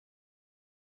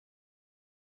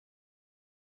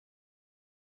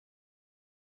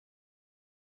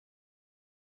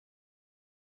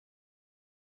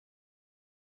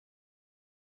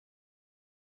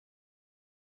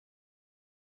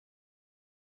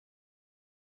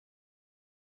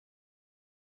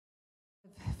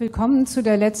Willkommen zu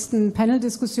der letzten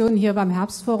Panel-Diskussion hier beim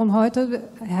Herbstforum heute.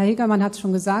 Herr Hegermann hat es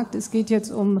schon gesagt, es geht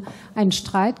jetzt um ein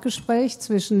Streitgespräch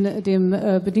zwischen dem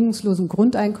bedingungslosen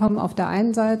Grundeinkommen auf der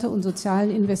einen Seite und sozialen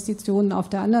Investitionen auf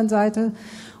der anderen Seite.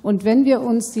 Und wenn wir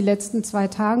uns die letzten 2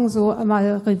 Tage so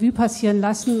einmal Revue passieren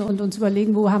lassen und uns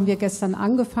überlegen, wo haben wir gestern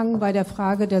angefangen bei der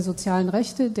Frage der sozialen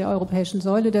Rechte, der europäischen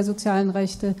Säule der sozialen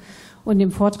Rechte und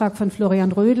dem Vortrag von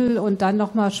Florian Rödel und dann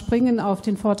nochmal springen auf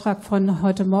den Vortrag von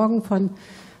heute Morgen von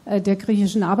der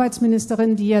griechischen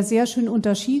Arbeitsministerin, die ja sehr schön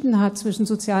unterschieden hat zwischen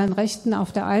sozialen Rechten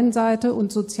auf der einen Seite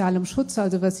und sozialem Schutz,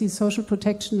 also was sie Social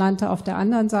Protection nannte, auf der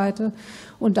anderen Seite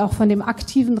und auch von dem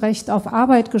aktiven Recht auf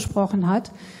Arbeit gesprochen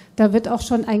hat. Da wird auch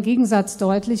schon ein Gegensatz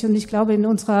deutlich und ich glaube, in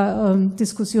unserer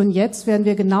Diskussion jetzt werden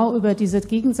wir genau über diese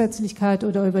Gegensätzlichkeit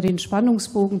oder über den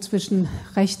Spannungsbogen zwischen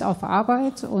Recht auf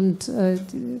Arbeit und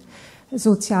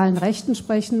sozialen Rechten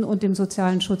sprechen und dem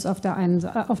sozialen Schutz auf der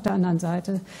anderen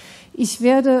Seite. Ich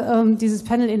werde dieses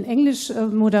Panel in Englisch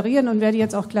moderieren und werde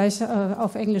jetzt auch gleich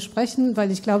auf Englisch sprechen,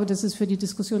 weil ich glaube, dass es für die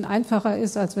Diskussion einfacher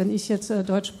ist, als wenn ich jetzt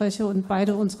Deutsch spreche und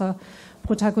beide unserer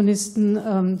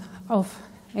Protagonisten auf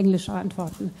Englisch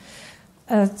antworten.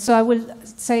 So I will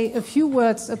say a few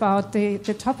words about the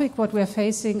topic, what we're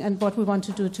facing and what we want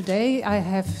to do today. I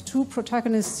have 2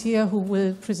 protagonists here who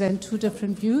will present 2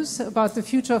 different views about the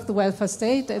future of the welfare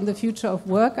state and the future of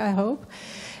work, I hope.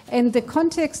 And the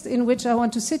context in which I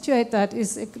want to situate that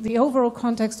is the overall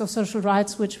context of social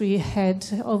rights which we had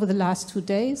over the last 2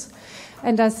 days.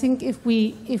 And I think if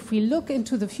we look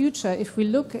into the future, if we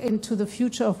look into the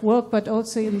future of work, but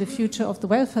also in the future of the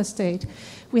welfare state,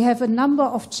 we have a number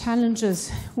of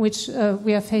challenges which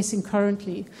we are facing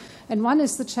currently. And one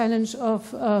is the challenge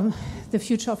of the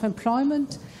future of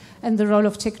employment and the role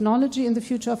of technology in the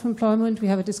future of employment. We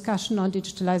have a discussion on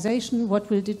digitalization. What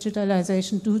will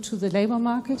digitalization do to the labor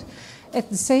market? At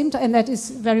the same time, and that is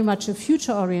very much a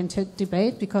future-oriented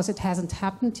debate because it hasn't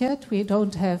happened yet. We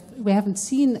haven't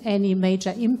seen any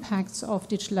major impacts of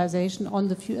digitalization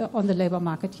on the labor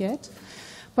market yet.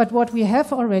 But what we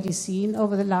have already seen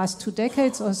over the last 2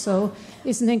 decades or so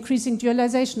is an increasing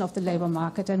dualization of the labor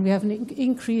market. And we have an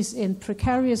increase in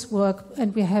precarious work,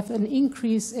 and we have an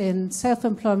increase in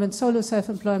self-employment, solo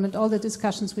self-employment, all the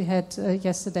discussions we had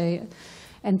yesterday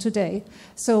and today.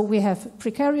 So we have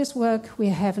precarious work, we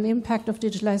have an impact of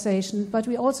digitalization, but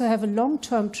we also have a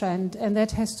long-term trend, and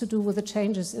that has to do with the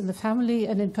changes in the family,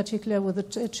 and in particular with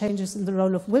the changes in the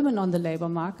role of women on the labor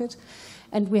market.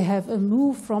 And we have a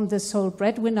move from the sole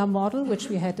breadwinner model, which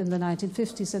we had in the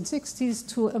 1950s and 60s,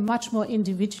 to a much more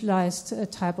individualized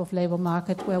type of labor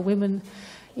market where women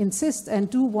insist and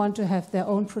do want to have their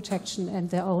own protection and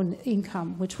their own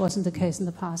income, which wasn't the case in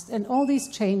the past. And all these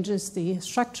changes, the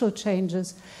structural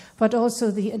changes, but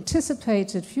also the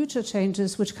anticipated future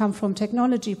changes which come from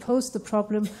technology, pose the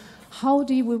problem, how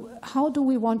do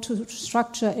we want to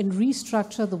structure and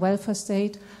restructure the welfare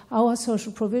state, our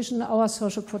social provision, our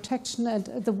social protection, and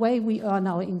the way we earn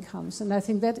our incomes? And I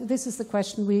think that this is the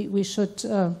question we should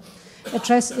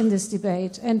address in this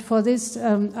debate. And for this,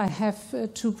 I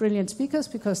have 2 brilliant speakers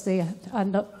because they are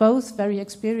both very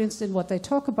experienced in what they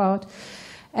talk about.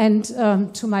 And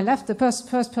to my left, the first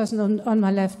person on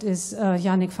my left is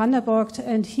Yannick Vanderborght,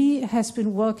 and he has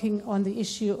been working on the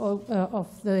issue of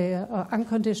the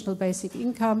unconditional basic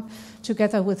income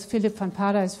together with Philip van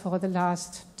Paradijs for the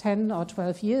last 10 or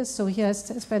 12 years. So he has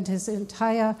spent his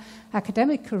entire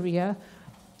academic career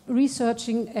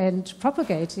researching and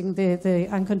propagating the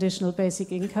unconditional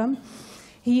basic income.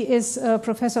 He is a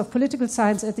professor of political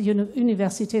science at the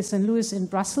Université St. Louis in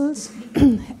Brussels,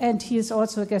 and he is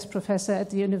also a guest professor at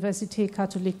the Université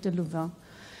Catholique de Louvain.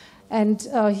 And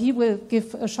he will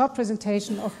give a short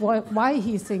presentation of why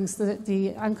he thinks that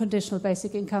the unconditional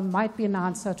basic income might be an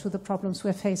answer to the problems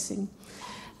we're facing.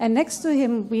 And next to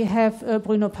him, we have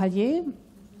Bruno Palier.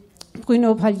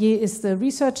 Bruno Palier is the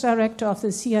research director of the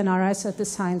CNRS at the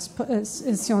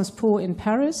SciencesPo in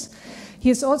Paris. He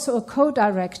is also a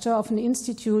co-director of an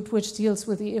institute which deals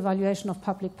with the evaluation of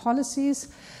public policies.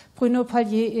 Bruno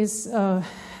Palier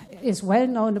is well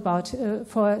known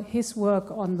for his work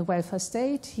on the welfare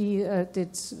state. He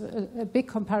did big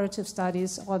comparative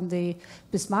studies on the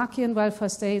Bismarckian welfare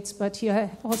states, but he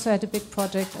also had a big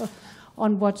project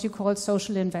on what you call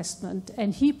social investment.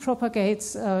 And he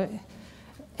propagates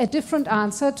a different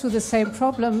answer to the same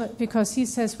problem because he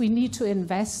says we need to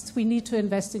invest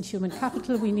in human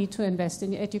capital, we need to invest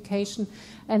in education,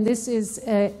 and this is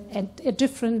a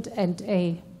different and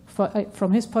a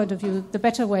from his point of view, the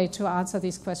better way to answer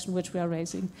these questions which we are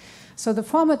raising. So the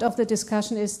format of the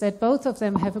discussion is that both of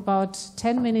them have about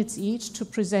 10 minutes each to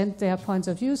present their points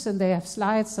of views, and they have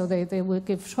slides, so they will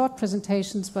give short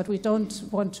presentations, but we don't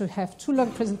want to have too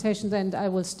long presentations, and I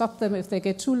will stop them if they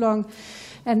get too long.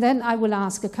 And then I will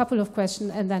ask a couple of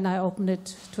questions, and then I open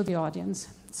it to the audience.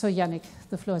 So Yannick,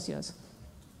 the floor is yours.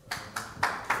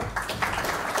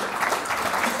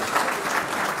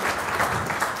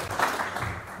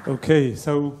 Okay,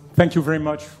 so thank you very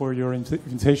much for your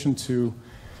invitation to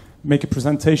make a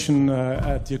presentation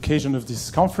at the occasion of this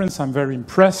conference. I'm very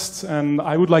impressed, and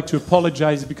I would like to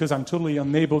apologize because I'm totally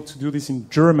unable to do this in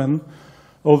German,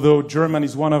 although German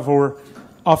is one of our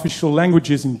official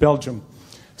languages in Belgium.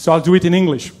 So I'll do it in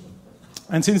English.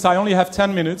 And since I only have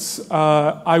 10 minutes,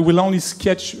 I will only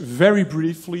sketch very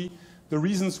briefly the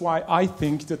reasons why I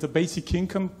think that the basic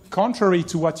income, contrary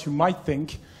to what you might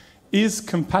think, is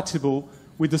compatible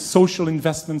with the social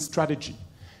investment strategy.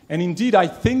 And indeed, I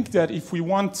think that if we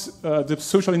want the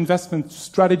social investment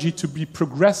strategy to be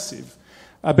progressive,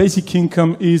 basic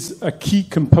income is a key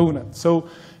component. So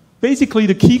basically,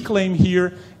 the key claim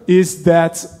here is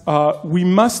that we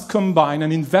must combine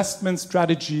an investment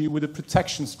strategy with a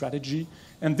protection strategy,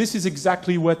 and this is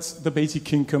exactly what the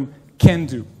basic income can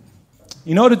do.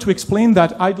 In order to explain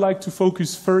that, I'd like to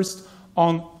focus first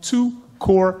on two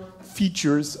core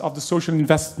features of the social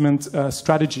investment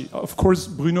strategy. Of course,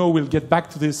 Bruno will get back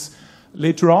to this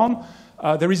later on.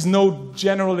 There is no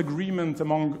general agreement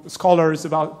among scholars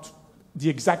about the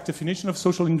exact definition of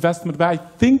social investment, but I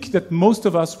think that most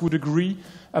of us would agree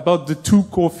about the two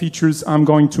core features I'm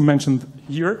going to mention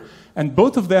here, and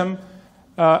both of them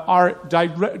are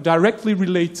directly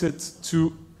related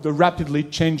to the rapidly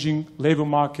changing labor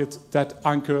market that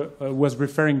Anke was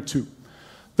referring to.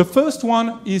 The first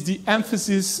one is the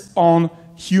emphasis on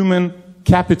human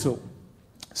capital.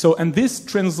 So, and this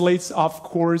translates, of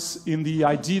course, in the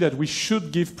idea that we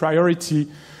should give priority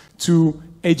to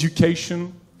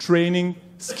education, training,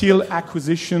 skill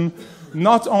acquisition,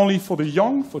 not only for the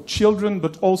young, for children,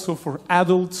 but also for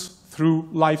adults through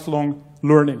lifelong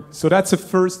learning. So that's a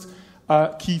first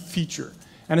key feature.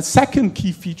 And a second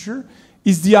key feature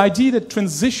is the idea that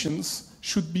transitions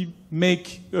should be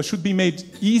made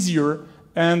easier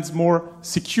and more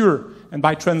secure. And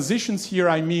by transitions here,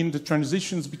 I mean the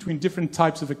transitions between different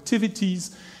types of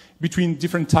activities, between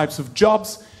different types of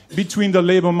jobs, between the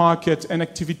labor market and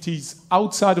activities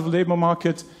outside of the labor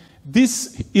market.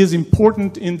 This is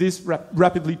important in this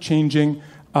rapidly changing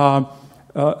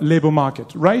labor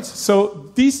market, right?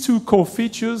 So these two core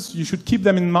features, you should keep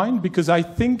them in mind, because I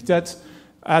think that,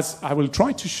 as I will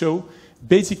try to show,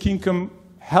 basic income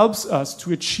helps us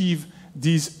to achieve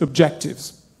these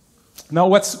objectives. Now,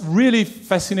 what's really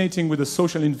fascinating with the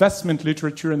social investment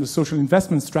literature and the social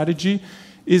investment strategy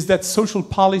is that social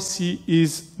policy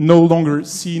is no longer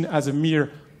seen as a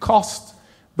mere cost,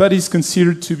 but is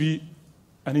considered to be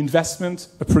an investment,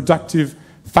 a productive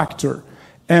factor.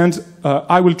 And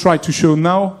I will try to show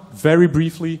now, very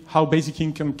briefly, how basic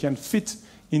income can fit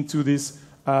into this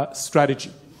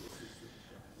strategy.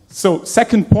 So,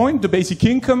 second point, the basic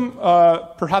income,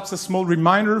 perhaps a small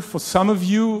reminder for some of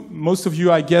you. Most of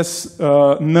you, I guess,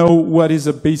 know what is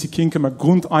a basic income, a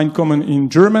Grundeinkommen in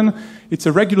German. It's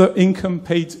a regular income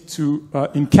paid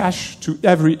in cash to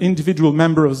every individual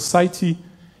member of society,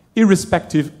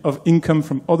 irrespective of income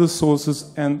from other sources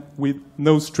and with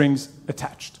no strings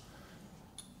attached.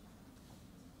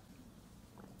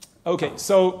 Okay,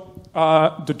 so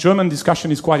the German discussion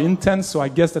is quite intense, so I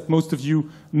guess that most of you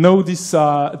know this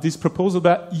proposal,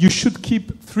 but you should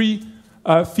keep three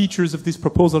features of this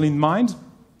proposal in mind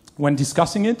when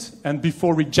discussing it and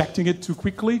before rejecting it too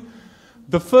quickly.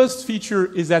 The first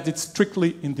feature is that it's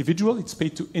strictly individual. It's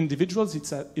paid to individuals.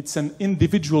 It's an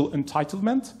individual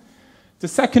entitlement. The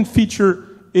second feature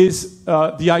is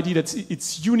the idea that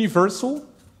it's universal,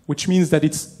 which means that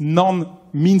it's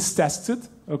non-means tested,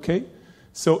 okay?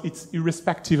 So it's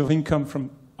irrespective of income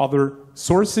from other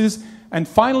sources. And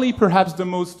finally, perhaps the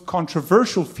most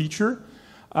controversial feature,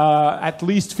 at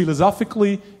least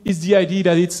philosophically, is the idea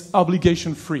that it's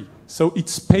obligation-free. So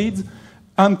it's paid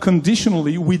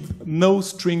unconditionally with no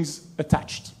strings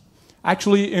attached.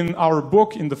 Actually, in our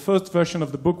book, in the first version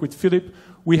of the book with Philip,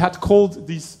 we had called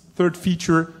this third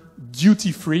feature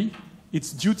duty-free.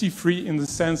 It's duty-free in the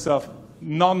sense of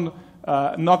not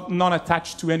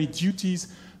attached to any duties,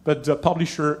 but the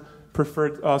publisher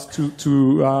preferred us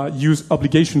to use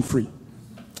obligation-free.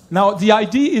 Now, the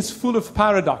idea is full of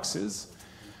paradoxes.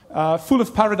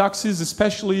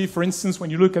 Especially, for instance, when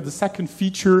you look at the second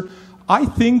feature. I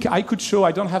think I could show,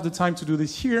 I don't have the time to do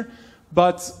this here,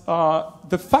 But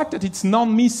the fact that it's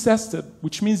non-means tested,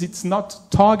 which means it's not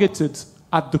targeted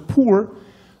at the poor,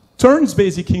 turns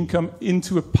basic income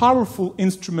into a powerful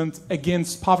instrument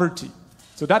against poverty.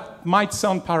 So that might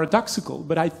sound paradoxical,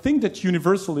 but I think that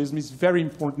universalism is very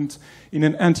important in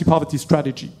an anti-poverty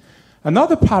strategy.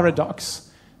 Another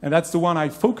paradox, and that's the one I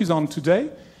focus on today,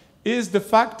 is the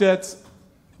fact that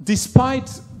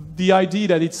despite the idea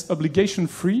that it's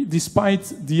obligation-free,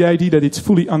 despite the idea that it's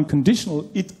fully unconditional,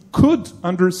 it could,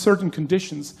 under certain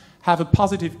conditions, have a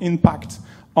positive impact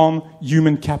on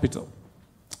human capital.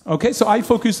 Okay, so I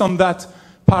focus on that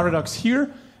paradox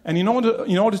here, and in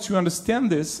order to understand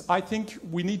this, I think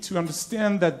we need to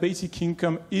understand that basic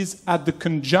income is at the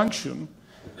conjunction,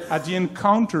 at the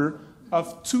encounter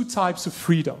of two types of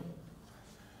freedom.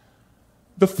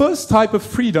 The first type of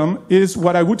freedom is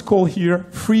what I would call here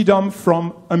freedom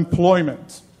from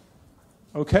employment.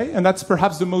 Okay, and that's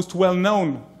perhaps the most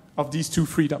well-known of these two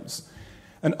freedoms.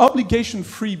 An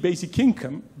obligation-free basic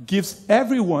income gives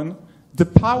everyone the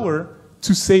power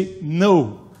to say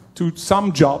no to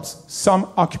some jobs, some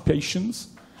occupations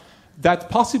that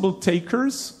possible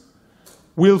takers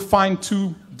will find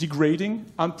too degrading,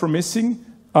 unpromising,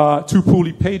 too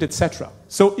poorly paid, etc.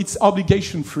 So it's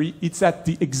obligation-free. It's at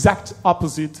the exact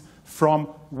opposite from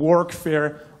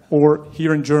workfare or,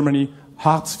 here in Germany,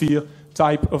 Hartz-IV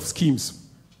type of schemes.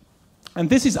 And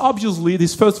this is obviously,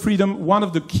 this first freedom, one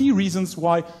of the key reasons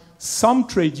why some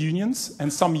trade unions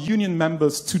and some union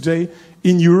members today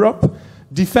in Europe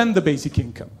defend the basic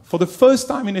income. For the first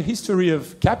time in the history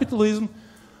of capitalism,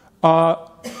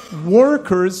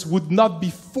 workers would not be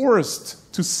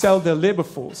forced to sell their labor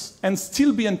force and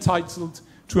still be entitled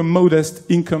to a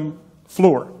modest income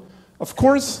floor. Of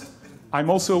course, I'm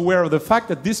also aware of the fact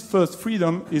that this first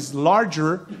freedom is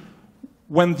larger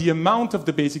when the amount of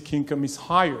the basic income is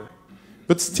higher.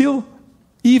 But still,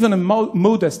 even a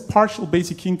modest partial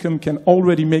basic income can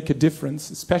already make a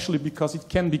difference, especially because it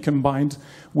can be combined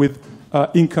with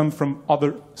income from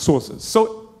other sources.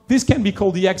 So this can be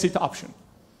called the exit option,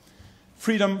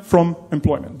 freedom from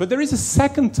employment. But there is a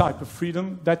second type of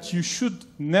freedom that you should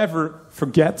never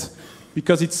forget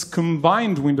because it's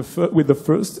combined with the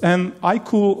first, and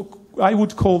I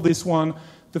would call this one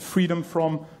the freedom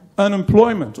from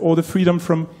unemployment or the freedom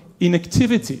from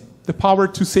inactivity. The power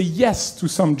to say yes to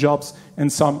some jobs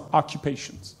and some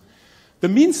occupations. The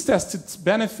means-tested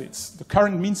benefits, the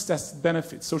current means-tested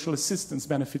benefits, social assistance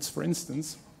benefits, for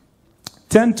instance,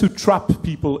 tend to trap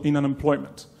people in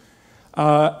unemployment.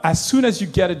 As soon as you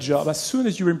get a job, as soon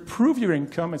as you improve your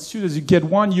income, as soon as you get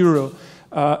 €1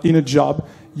 in a job,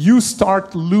 you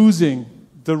start losing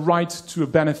the right to a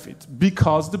benefit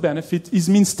because the benefit is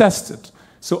means-tested.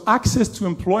 So access to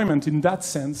employment in that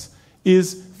sense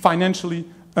is financially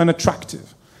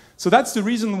unattractive. So that's the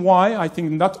reason why, I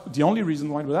think not the only reason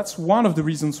why, but that's one of the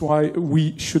reasons why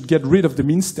we should get rid of the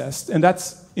means test. And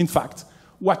that's, in fact,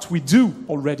 what we do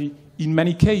already in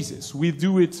many cases. We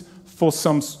do it for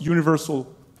some universal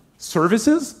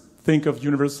services. Think of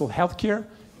universal healthcare,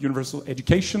 universal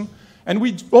education. And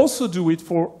we also do it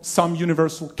for some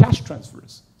universal cash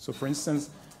transfers. So, for instance,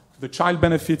 the child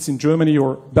benefits in Germany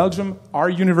or Belgium are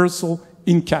universal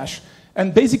in cash.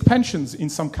 And basic pensions in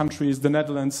some countries, the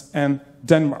Netherlands and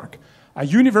Denmark. A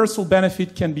universal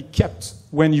benefit can be kept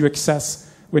when you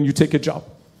take a job.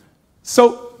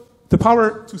 So the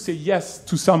power to say yes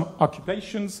to some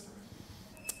occupations,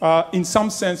 in some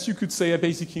sense you could say a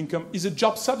basic income is a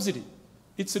job subsidy.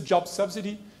 It's a job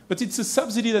subsidy, but it's a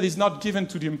subsidy that is not given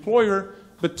to the employer,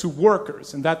 but to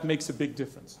workers, and that makes a big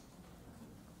difference.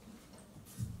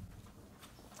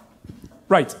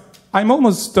 Right, I'm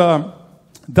almost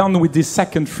done with this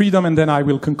second freedom, and then I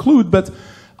will conclude, but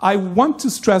I want to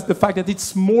stress the fact that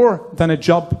it's more than a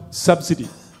job subsidy.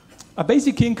 A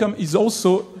basic income is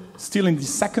also, still in the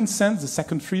second sense, the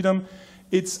second freedom,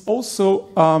 it's also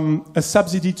a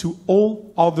subsidy to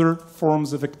all other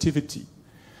forms of activity,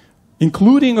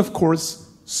 including, of course,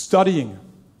 studying,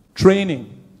 training,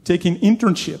 taking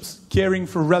internships, caring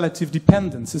for relative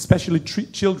dependents, especially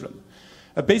children.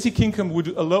 A basic income would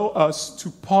allow us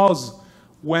to pause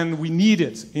when we need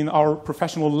it in our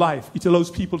professional life. It allows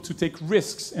people to take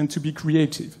risks and to be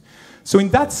creative. So in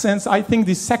that sense, I think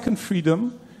the second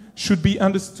freedom should be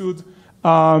understood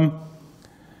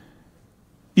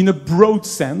in a broad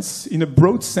sense. In a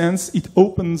broad sense, it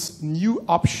opens new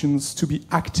options to be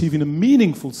active in a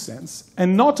meaningful sense,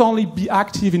 and not only be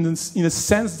active in a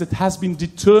sense that has been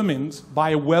determined by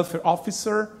a welfare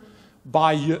officer,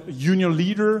 by a union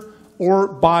leader, or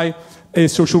by a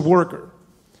social worker.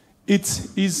 It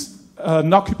is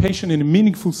an occupation in a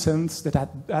meaningful sense that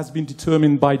has been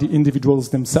determined by the individuals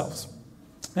themselves.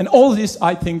 And all this,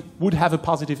 I think, would have a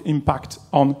positive impact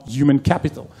on human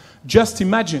capital. Just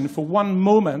imagine for one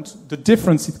moment the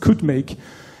difference it could make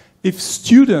if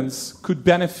students could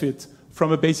benefit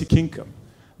from a basic income.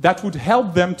 That would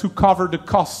help them to cover the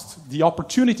cost, the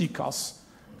opportunity cost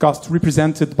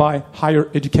represented by higher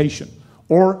education.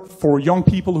 Or for young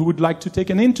people who would like to take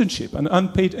an internship, an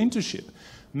unpaid internship.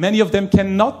 Many of them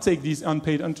cannot take these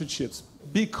unpaid internships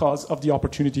because of the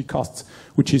opportunity cost,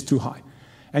 which is too high.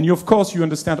 And you, of course, you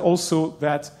understand also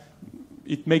that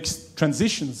it makes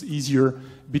transitions easier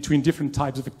between different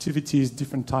types of activities,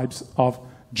 different types of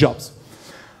jobs.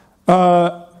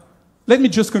 Let me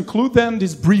just conclude then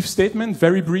this brief statement,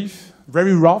 very brief,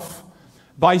 very rough,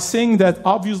 by saying that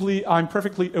obviously I'm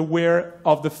perfectly aware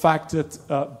of the fact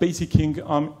that basic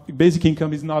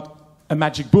income is not a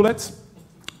magic bullet.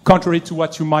 Contrary to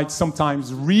what you might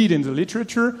sometimes read in the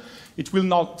literature, it will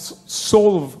not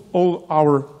solve all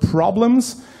our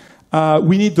problems.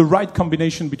 We need the right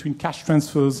combination between cash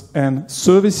transfers and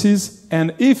services.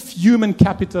 And if human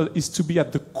capital is to be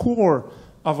at the core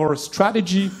of our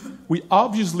strategy, we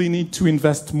obviously need to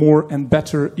invest more and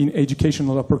better in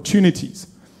educational opportunities.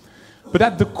 But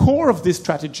at the core of this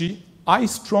strategy, I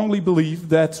strongly believe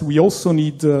that we also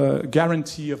need a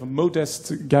guarantee of a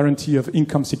modest guarantee of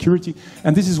income security.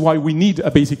 And this is why we need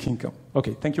a basic income.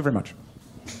 Okay, thank you very much.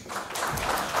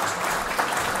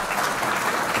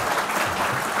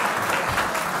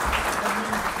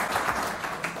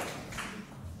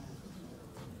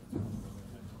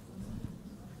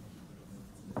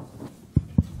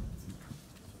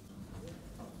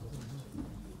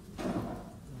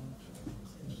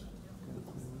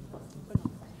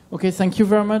 Okay, thank you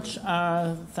very much.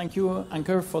 Thank you,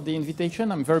 Anke, for the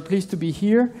invitation. I'm very pleased to be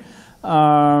here.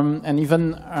 And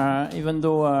even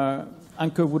though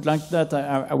Anke would like that,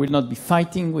 I will not be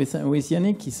fighting with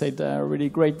Yannick. He said really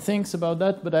great things about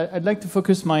that. But I'd like to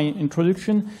focus my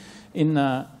introduction in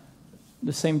the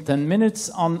same 10 minutes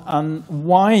on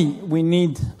why we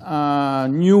need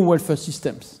new welfare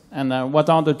systems and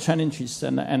what are the challenges.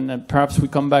 And perhaps we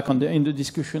come back in the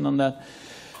discussion on that.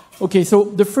 Okay, so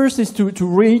the first is to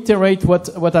reiterate what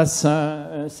has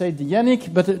said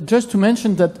Yannick, but just to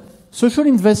mention that social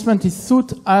investment is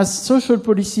thought as social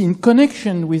policy in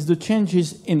connection with the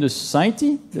changes in the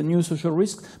society, the new social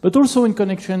risks, but also in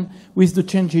connection with the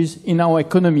changes in our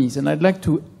economies, and I'd like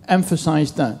to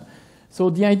emphasize that. So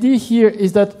the idea here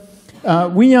is that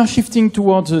we are shifting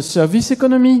towards a service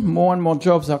economy. More and more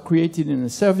jobs are created in the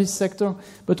service sector,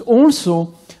 but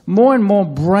also more and more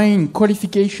brain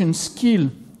qualification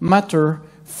skill matter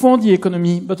for the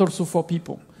economy, but also for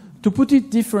people. To put it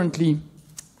differently,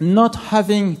 not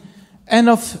having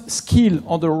enough skill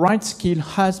or the right skill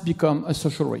has become a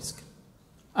social risk,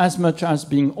 as much as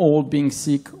being old, being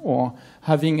sick, or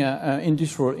having an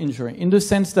industrial injury. In the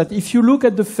sense that if you look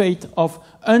at the fate of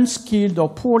unskilled or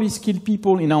poorly skilled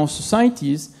people in our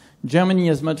societies, Germany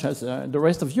as much as the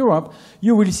rest of Europe,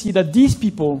 you will see that these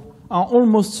people are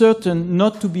almost certain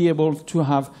not to be able to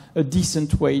have a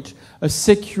decent wage, a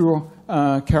secure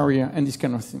career, and this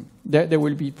kind of thing. They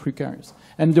will be precarious.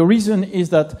 And the reason is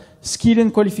that skill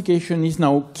and qualification is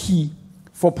now key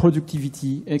for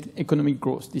productivity, economic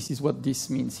growth. This is what this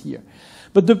means here.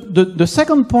 But the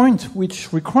second point,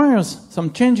 which requires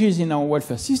some changes in our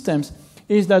welfare systems,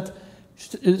 is that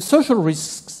social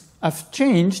risks have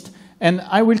changed. And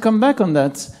I will come back on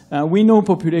that. We know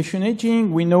population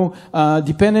aging, we know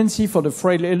dependency for the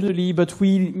frail elderly, but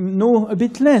we know a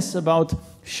bit less about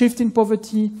shift in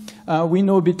poverty. We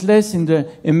know a bit less in the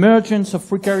emergence of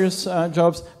precarious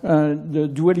jobs, the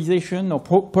dualization or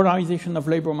polarization of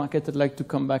labor market. I'd like to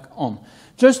come back on.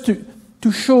 Just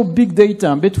to show big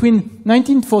data, between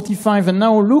 1945 and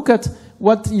now, look at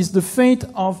what is the fate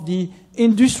of the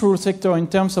industrial sector in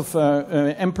terms of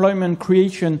employment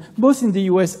creation, both in the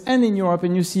US and in Europe,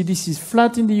 and you see this is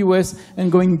flat in the US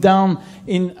and going down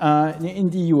in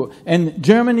the EU. And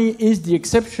Germany is the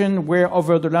exception, where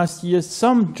over the last years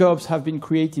some jobs have been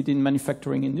created in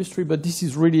manufacturing industry, but this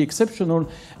is really exceptional,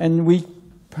 and we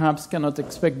perhaps cannot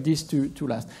expect this to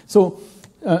last. So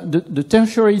the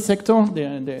tertiary sector,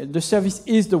 the service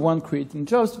is the one creating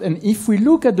jobs. And if we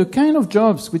look at the kind of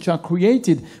jobs which are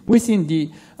created within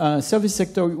the service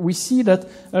sector, we see that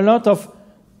a lot of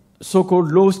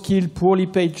so-called low-skilled, poorly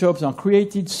paid jobs are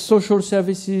created. Social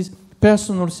services,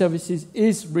 personal services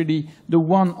is really the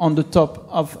one on the top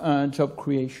of job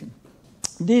creation.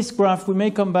 This graph, we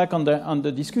may come back on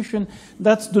the discussion,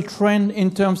 that's the trend in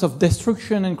terms of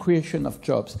destruction and creation of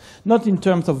jobs, not in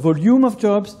terms of volume of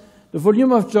jobs. The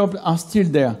volume of jobs are still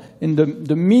there. In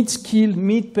the mid-skilled,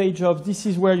 mid-paid jobs, this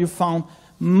is where you found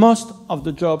most of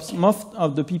the jobs, most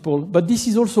of the people, but this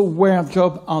is also where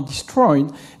jobs are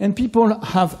destroyed, and people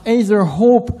have either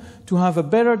hope to have a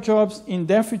better jobs in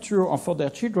their future or for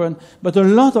their children, but a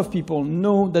lot of people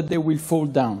know that they will fall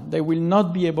down. They will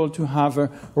not be able to have a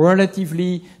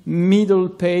relatively middle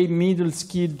pay, middle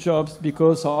skilled jobs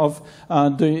because of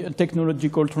the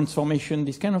technological transformation,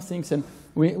 these kind of things. And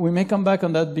we may come back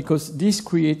on that because this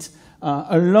creates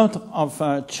a lot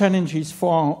of challenges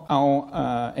for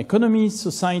our economies,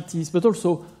 societies, but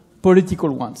also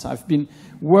political ones. I've been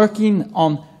working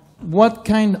on what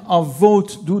kind of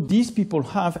vote do these people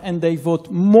have, and they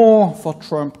vote more for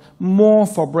Trump, more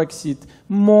for Brexit,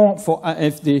 more for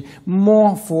AfD,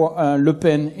 more for Le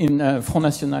Pen in Front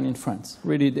National in France.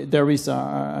 Really, there is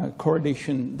a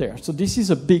correlation there. So this is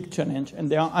a big challenge,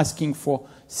 and they are asking for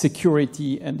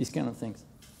security and these kind of things.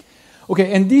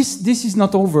 Okay, and this is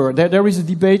not over. There is a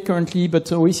debate currently, but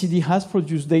OECD has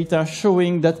produced data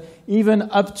showing that even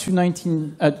up to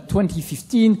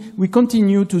 2015, we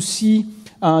continue to see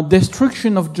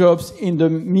destruction of jobs in the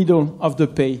middle of the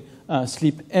pay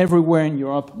slip everywhere in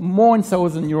Europe, more in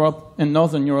Southern Europe and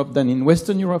Northern Europe than in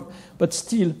Western Europe, but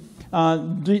still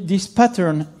this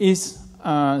pattern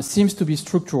seems to be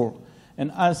structural. And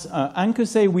as Anke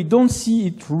said, we don't see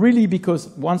it really because,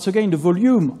 once again, the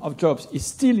volume of jobs is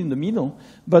still in the middle,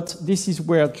 but this is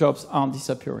where jobs are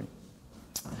disappearing.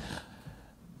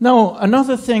 Now,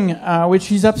 another thing which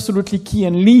is absolutely key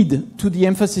and lead to the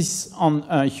emphasis on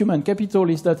human capital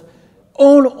is that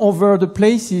all over the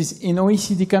places in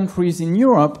OECD countries in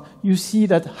Europe, you see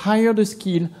that higher the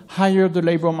skill, higher the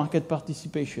labor market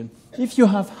participation. If you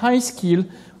have high skill,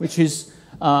 which is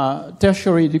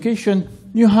tertiary education,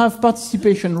 you have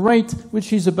participation rate,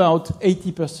 which is about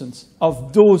 80%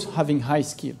 of those having high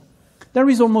skill. There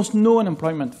is almost no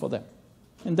unemployment for them.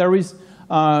 And there is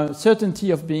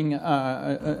certainty of being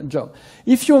a job.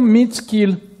 If you're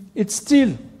mid-skill, it's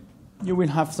still, you will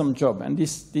have some job. And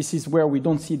this is where we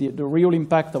don't see the real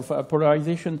impact of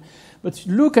polarization. But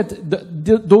look at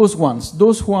those ones,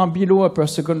 those who are below upper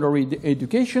secondary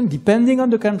education, depending on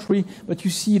the country, but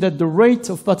you see that the rate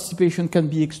of participation can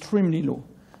be extremely low.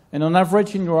 And on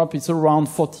average in Europe, it's around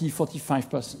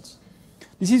 40–45%.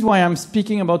 This is why I'm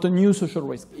speaking about a new social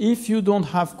risk. If you don't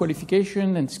have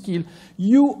qualification and skill,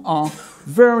 you are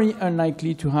very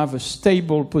unlikely to have a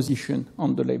stable position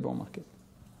on the labor market.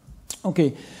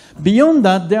 Okay, beyond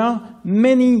that, there are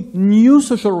many new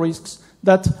social risks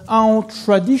that our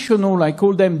traditional, I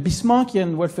call them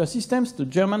Bismarckian welfare systems, the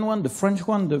German one, the French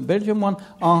one, the Belgian one,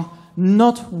 are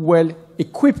not well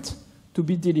equipped to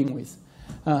be dealing with.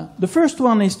 The first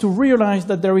one is to realize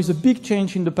that there is a big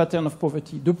change in the pattern of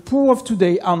poverty. The poor of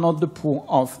today are not the poor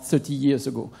of 30 years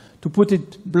ago. To put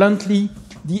it bluntly,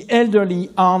 the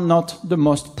elderly are not the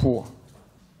most poor.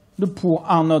 The poor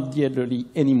are not the elderly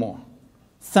anymore,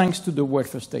 thanks to the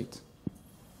welfare state.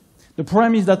 The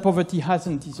problem is that poverty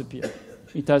hasn't disappeared.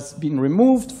 It has been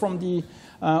removed from the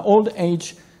old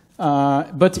age,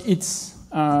 but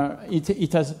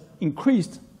it has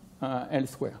increased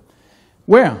elsewhere.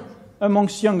 Where?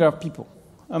 Amongst younger people,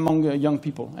 among young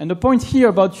people. And the point here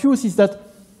about youth is that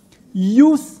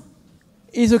youth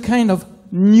is a kind of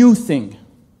new thing.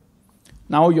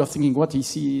 Now you're thinking, what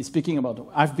is he speaking about?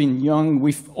 I've been young,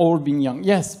 we've all been young.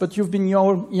 Yes, but you've been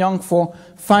young for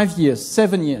 5 years,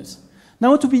 7 years.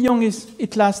 Now to be young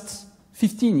it lasts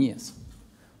 15 years.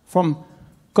 From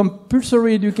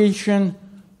compulsory education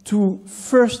to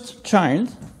first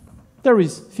child, there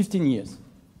is 15 years,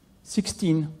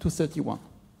 16 to 31.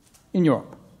 In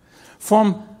Europe.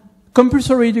 From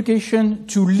compulsory education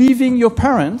to leaving your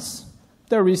parents,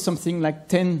 there is something like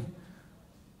 10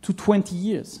 to 20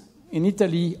 years. In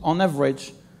Italy, on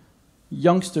average,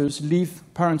 youngsters leave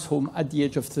parents' home at the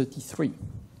age of 33.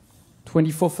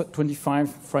 24,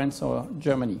 25, France or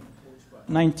Germany.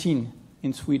 19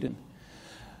 in Sweden.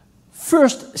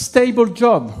 First stable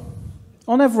job,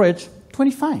 on average,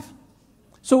 25.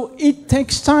 So it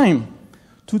takes time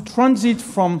to transit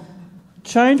from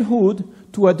childhood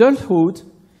to adulthood,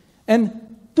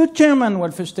 and the German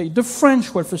welfare state, the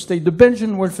French welfare state, the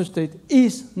Belgian welfare state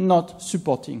is not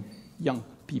supporting young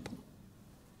people.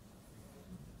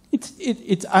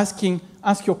 It's asking,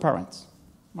 ask your parents,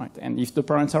 right? And if the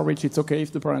parents are rich, it's okay.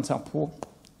 If the parents are poor,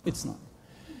 it's not.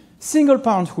 Single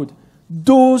parenthood.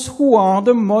 Those who are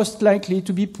the most likely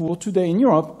to be poor today in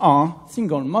Europe are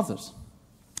single mothers.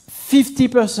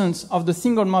 50% of the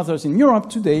single mothers in Europe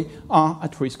today are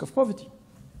at risk of poverty.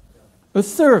 A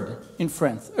third in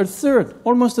France, a third,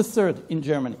 almost a third in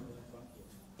Germany.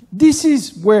 This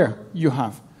is where you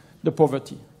have the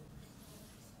poverty.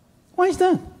 Why is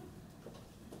that?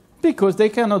 Because they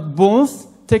cannot both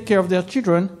take care of their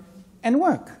children and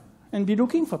work. and be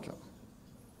looking for jobs.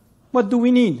 What do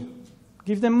we need?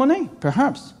 Give them money,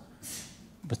 perhaps,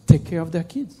 but take care of their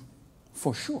kids,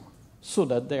 for sure, so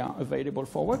that they are available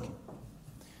for working.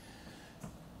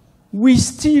 We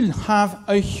still have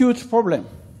a huge problem.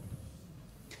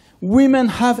 Women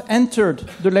have entered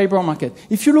the labor market.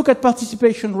 If you look at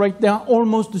participation rate, they are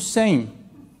almost the same,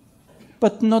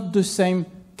 but not the same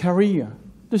career,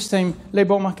 the same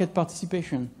labor market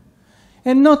participation,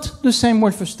 and not the same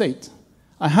welfare state.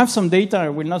 I have some data, I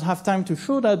will not have time to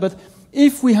show that, but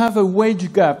if we have a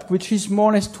wage gap, which is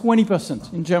more or less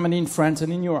 20% in Germany, in France,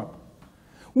 and in Europe,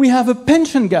 we have a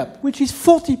pension gap, which is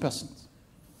 40%.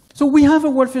 So we have a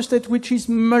welfare state which is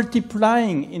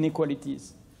multiplying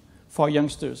inequalities for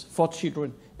youngsters, for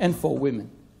children, and for women.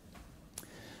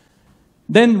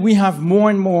 Then we have more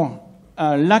and more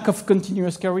lack of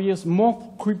continuous careers,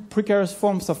 more precarious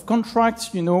forms of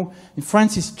contracts. You know, in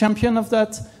France is champion of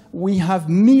that. We have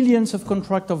millions of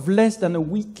contracts of less than a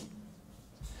week.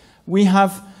 We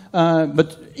have,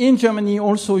 but in Germany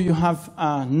also you have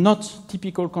not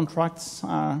typical contracts,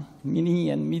 mini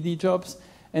and midi jobs,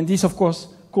 and this of course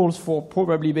calls for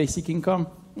probably basic income,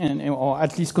 or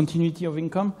at least continuity of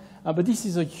income, but this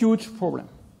is a huge problem.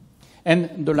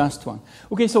 And the last one.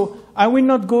 Okay, so I will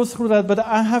not go through that, but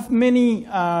I have many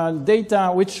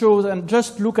data which shows, and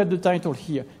just look at the title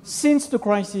here. Since the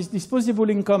crisis, disposable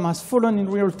income has fallen in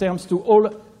real terms to all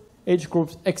age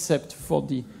groups except for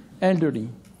the elderly.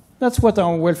 That's what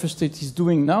our welfare state is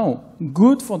doing now.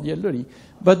 Good for the elderly.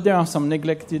 But there are some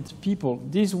neglected people.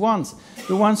 These ones,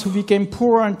 the ones who became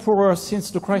poorer and poorer since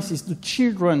the crisis, the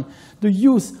children, the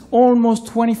youth, almost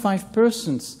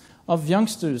 25% of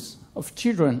youngsters, of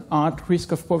children are at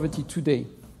risk of poverty today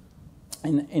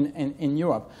in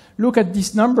Europe. Look at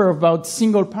this number about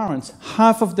single parents,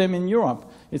 half of them in Europe.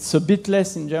 It's a bit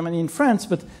less in Germany and France,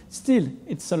 but still,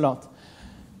 it's a lot.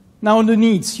 Now the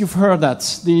needs, you've heard that.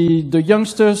 The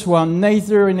youngsters who are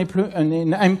neither in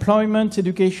employment,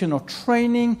 education, or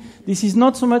training. This is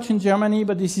not so much in Germany,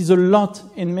 but this is a lot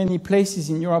in many places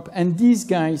in Europe. And these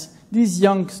guys, these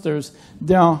youngsters,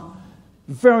 they are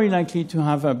very likely to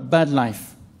have a bad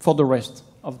life for the rest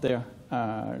of their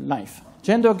life.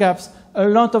 Gender gaps, a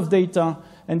lot of data,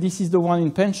 and this is the one in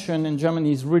pension, and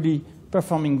Germany is really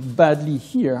performing badly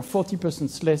here,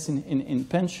 40% less in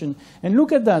pension. And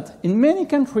look at that. In many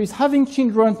countries, having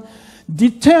children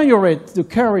deteriorate the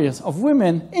careers of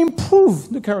women, improve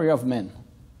the career of men,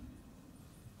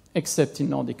 except in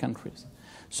Nordic countries.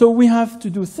 So we have to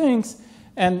do things,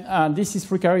 and this is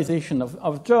precarization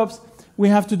of jobs. We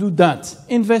have to do that.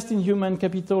 Invest in human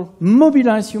capital,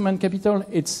 mobilize human capital.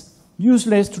 It's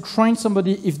useless to train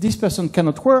somebody if this person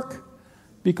cannot work,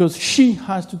 because she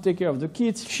has to take care of the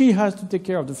kids, she has to take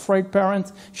care of the frail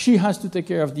parents, she has to take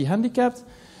care of the handicapped.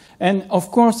 And of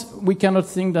course, we cannot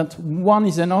think that one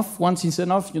is enough, once is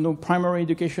enough, you know, primary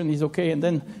education is okay, and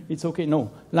then it's okay.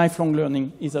 No, lifelong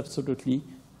learning is absolutely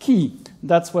key.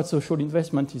 That's what social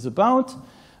investment is about.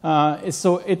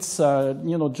 So it's,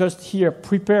 you know, just here,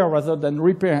 prepare rather than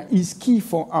repair is key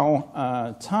for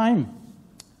our time.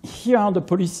 Here are the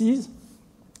policies,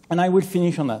 and I will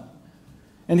finish on that.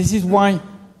 And this is why,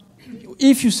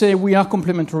 if you say we are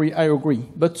complementary, I agree.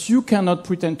 But you cannot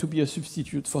pretend to be a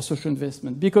substitute for social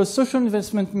investment, because social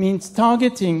investment means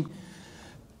targeting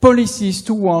policies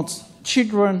towards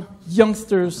children,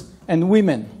 youngsters, and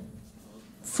women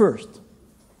first.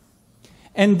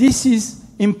 And this is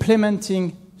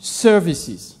implementing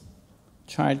services,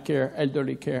 childcare,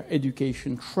 elderly care,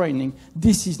 education, training.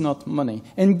 This is not money.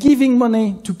 And giving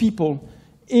money to people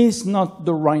is not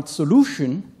the right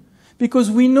solution,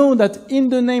 because we know that in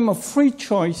the name of free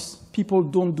choice, people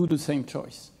don't do the same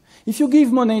choice. If you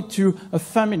give money to a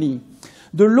family,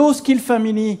 the low-skilled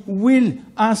family will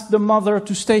ask the mother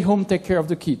to stay home, take care of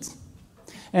the kids.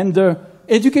 And the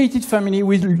educated family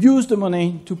will use the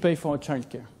money to pay for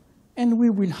childcare. And we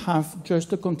will have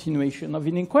just a continuation of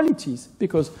inequalities,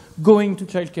 because going to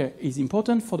childcare is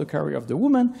important for the career of the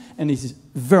woman, and is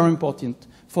very important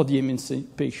for the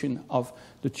emancipation of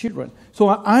the children. So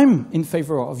I'm in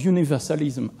favor of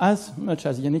universalism as much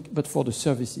as Yannick, but for the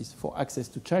services, for access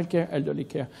to childcare, elderly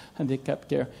care, handicap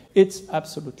care. It's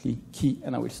absolutely key,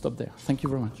 and I will stop there. Thank you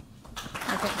very much.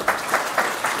 Okay.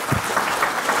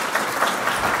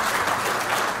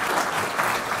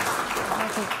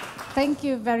 Thank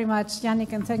you very much,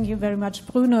 Yannick, and thank you very much,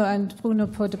 Bruno. And Bruno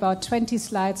put about 20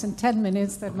 slides in 10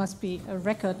 minutes. That must be a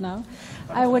record now.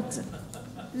 I would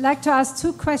like to ask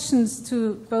two questions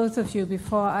to both of you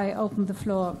before I open the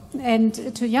floor. And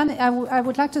to Yannick, I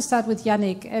would like to start with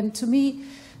Yannick. And to me,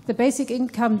 the basic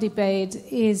income debate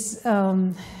is,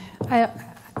 I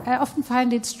often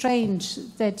find it strange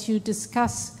that you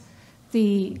discuss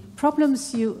the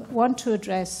problems you want to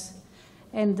address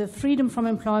and the freedom from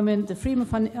employment, the freedom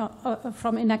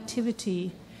from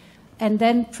inactivity, and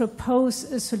then propose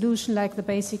a solution like the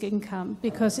basic income.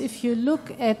 Because if you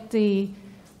look at the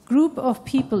group of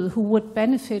people who would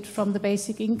benefit from the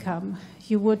basic income,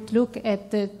 you would look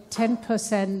at the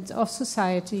 10% of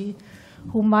society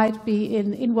who might be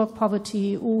in work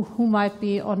poverty, or who might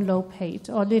be on low paid,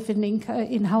 or live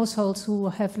in households who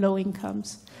have low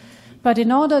incomes. But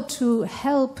in order to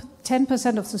help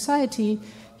 10% of society,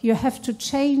 you have to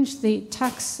change the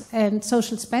tax and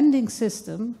social spending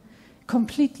system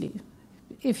completely.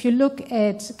 If you look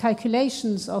at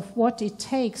calculations of what it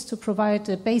takes to provide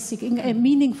a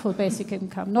meaningful basic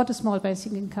income, not a small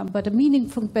basic income, but a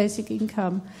meaningful basic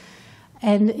income,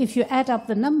 and if you add up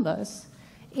the numbers,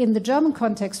 in the German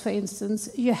context, for instance,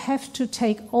 you have to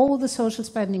take all the social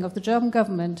spending of the German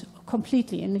government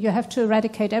completely, and you have to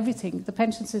eradicate everything, the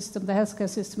pension system, the healthcare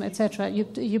system, etc.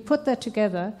 You put that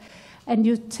together, and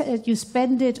you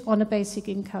spend it on a basic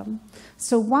income.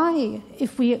 So why,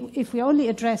 if we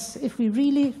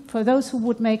really, for those who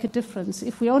would make a difference,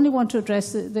 if we only want to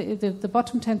address the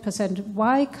bottom 10%,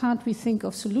 why can't we think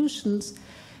of solutions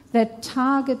that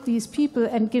target these people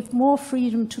and give more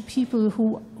freedom to people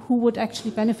who would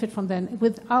actually benefit from them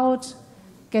without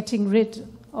getting rid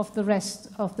of the rest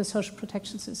of the social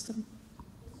protection system?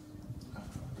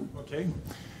 Okay,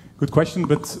 good question,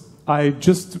 but I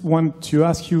just want to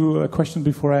ask you a question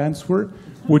before I answer.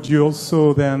 Would you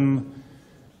also then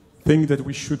think that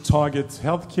we should target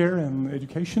healthcare and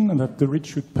education, and that the rich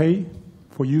should pay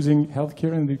for using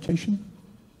healthcare and education?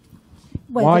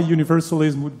 Well, why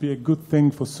universalism would be a good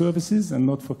thing for services and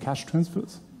not for cash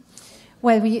transfers?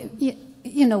 Well,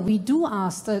 we do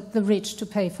ask the rich to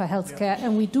pay for healthcare,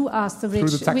 and we do ask the rich...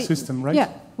 Through the tax system, right? Yeah,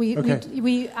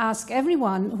 we ask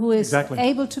everyone who is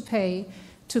able to pay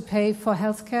for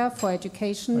healthcare, for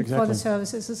education, for the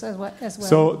services as well.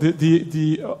 So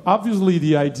obviously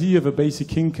the idea of a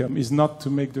basic income is not to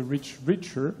make the rich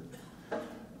richer,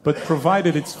 but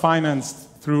provided it's financed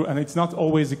through, and it's not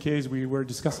always the case, we were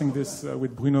discussing this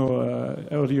with Bruno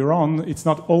earlier on, it's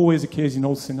not always the case in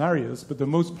all scenarios, but the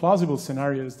most plausible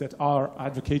scenarios that are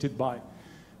advocated by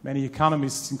many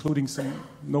economists, including some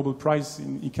Nobel Prize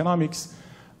in economics,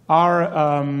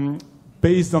 are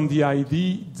based on the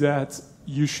idea that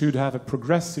you should have a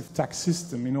progressive tax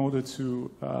system in order to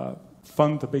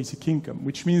fund the basic income,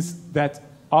 which means that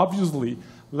obviously,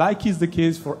 like is the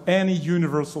case for any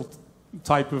universal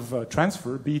type of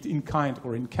transfer, be it in kind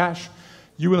or in cash,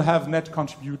 you will have net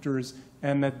contributors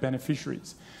and net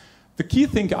beneficiaries. The key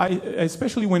thing,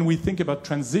 especially when we think about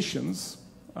transitions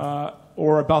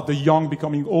or about the young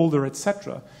becoming older,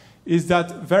 etc., is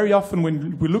that very often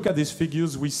when we look at these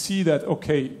figures, we see that,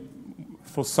 okay,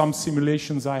 for some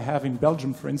simulations I have in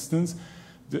Belgium, for instance,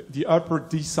 the upper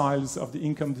deciles of the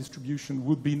income distribution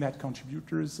would be net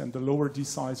contributors and the lower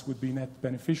deciles would be net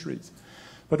beneficiaries.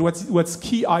 But what's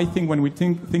key, I think, when we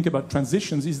think about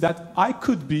transitions is that I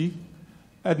could be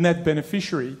a net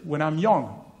beneficiary when I'm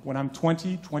young, when I'm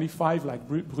 20, 25, like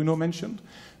Bruno mentioned.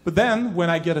 But then when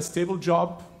I get a stable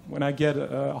job, when I get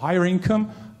a higher income,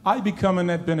 I become a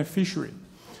net beneficiary.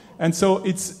 And so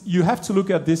you have to look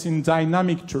at this in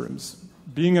dynamic terms.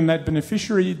 Being a net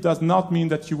beneficiary does not mean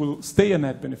that you will stay a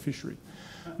net beneficiary.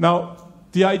 Now,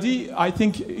 the idea, I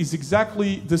think, is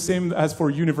exactly the same as for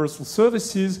universal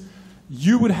services.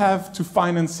 You would have to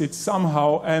finance it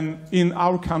somehow, and in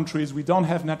our countries, we don't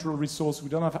have natural resources, we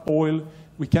don't have oil,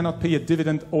 we cannot pay a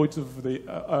dividend out of the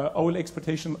oil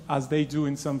exploitation as they do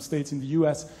in some states in the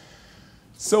US.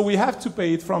 So we have to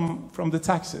pay it from the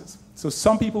taxes. So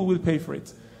some people will pay for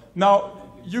it. Now,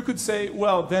 you could say,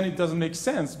 well, then it doesn't make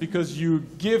sense because you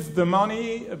give the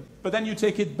money, but then you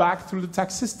take it back through the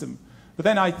tax system. But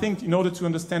then I think in order to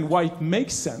understand why it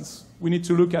makes sense, we need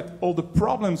to look at all the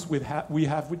problems we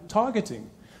have with targeting.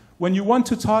 When you want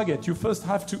to target, you first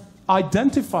have to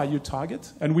identify your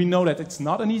target, and we know that it's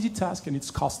not an easy task and it's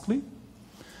costly.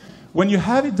 When you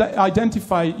have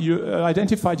identified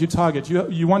your target,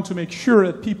 you want to make sure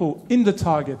that people in the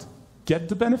target get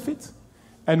the benefit,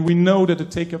 and we know that the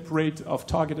take-up rate of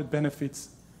targeted benefits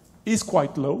is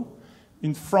quite low.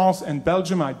 In France and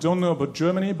Belgium, I don't know about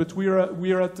Germany, but we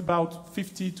are at about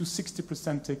 50 to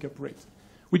 60% take-up rate,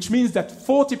 which means that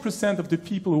 40% of the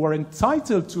people who are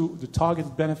entitled to the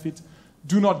targeted benefit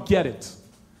do not get it.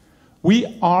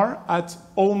 We are at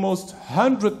almost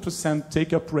 100%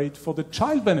 take-up rate for the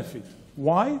child benefit.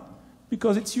 Why?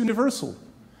 Because it's universal.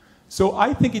 So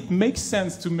I think it makes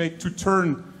sense to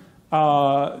turn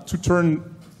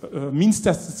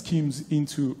means-tested schemes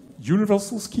into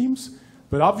universal schemes,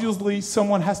 but obviously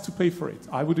someone has to pay for it.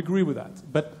 I would agree with that,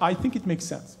 but I think it makes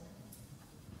sense.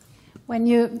 When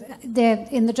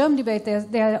in the German debate,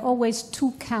 there are always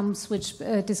two camps which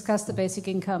discuss the basic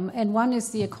income, and one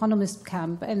is the economist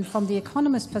camp. And from the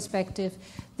economist perspective,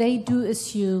 they do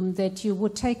assume that you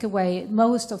would take away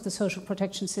most of the social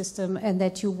protection system and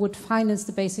that you would finance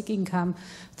the basic income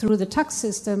through the tax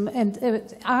system, and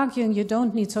arguing you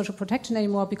don't need social protection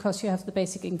anymore because you have the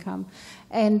basic income.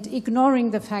 And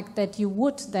ignoring the fact that you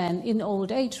would then, in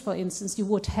old age, for instance, you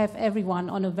would have everyone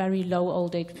on a very low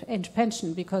old age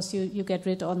pension because you get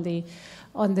rid of the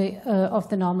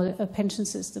normal pension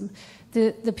system.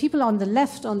 The people on the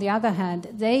left, on the other hand,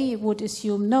 they would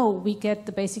assume, no, we get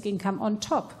the basic income on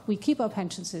top. We keep our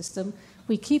pension system,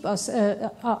 we keep our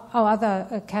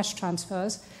other cash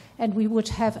transfers, and we would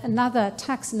have another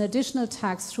tax, an additional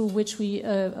tax through which we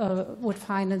would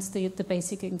finance the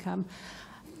basic income.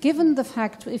 Given the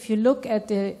fact, if you look at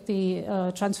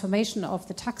the transformation of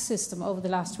the tax system over the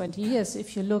last 20 years,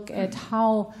 if you look at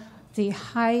how the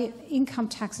high income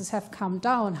taxes have come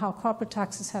down, how corporate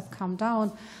taxes have come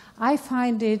down, I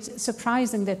find it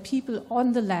surprising that people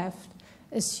on the left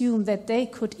assume that they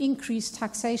could increase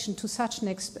taxation to such an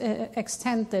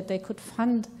extent that they could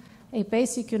fund a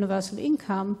basic universal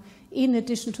income in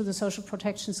addition to the social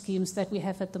protection schemes that we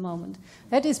have at the moment.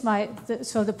 That is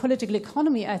so the political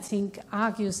economy, I think,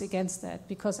 argues against that,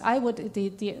 because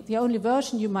the only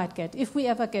version you might get, if we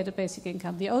ever get a basic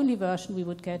income, the only version we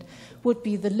would get would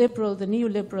be the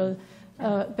neoliberal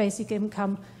basic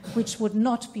income, which would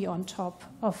not be on top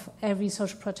of every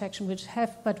social protection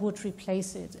but would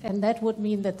replace it. And that would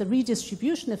mean that the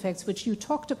redistribution effects, which you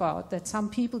talked about, that some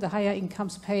people, the higher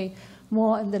incomes, pay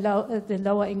more and the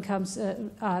lower incomes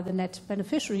are the net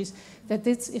beneficiaries, that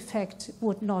this effect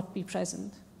would not be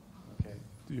present. Okay.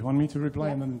 Do you want me to reply?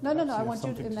 Yeah. And then No, I want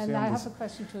you to, and then I have a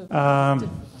question too.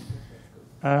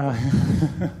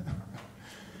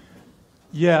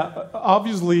 Yeah,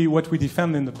 obviously what we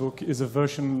defend in the book is a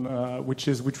version which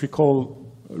we call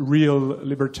real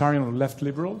libertarian or left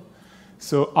liberal.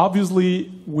 So obviously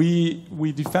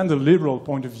we defend a liberal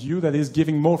point of view that is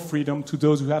giving more freedom to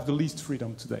those who have the least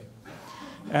freedom today.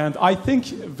 And I think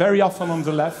very often on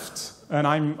the left, and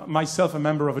I'm myself a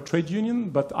member of a trade union,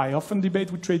 but I often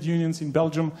debate with trade unions in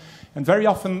Belgium, and very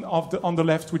often on the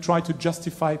left we try to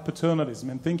justify paternalism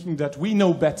and thinking that we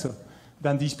know better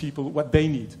than these people what they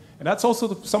need. And that's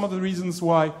also some of the reasons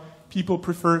why people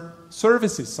prefer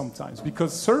services sometimes,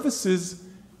 because services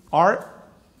are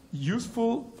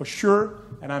useful for sure,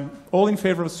 and I'm all in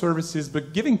favor of services,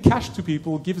 but giving cash to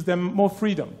people gives them more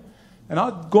freedom. And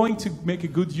are going to make a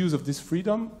good use of this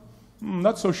freedom?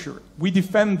 Not so sure. We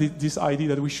defend this idea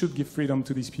that we should give freedom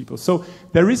to these people. So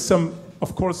there is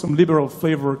of course, some liberal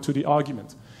flavor to the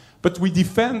argument. But we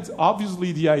defend,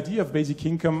 obviously, the idea of basic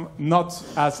income not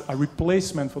as a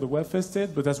replacement for the welfare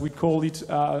state, but as we call it,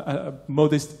 a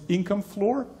modest income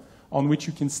floor on which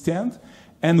you can stand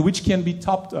and which can be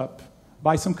topped up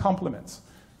by some complements.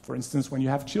 For instance, when you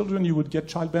have children, you would get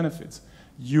child benefits.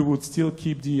 You would still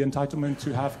keep the entitlement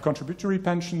to have contributory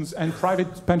pensions and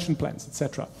private pension plans,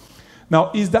 etc.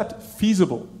 Now, is that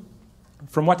feasible?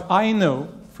 From what I know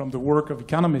from the work of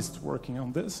economists working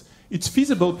on this, it's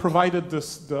feasible provided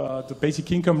the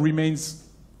basic income remains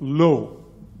low,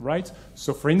 right?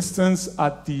 So, for instance,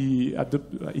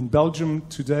 in Belgium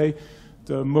today,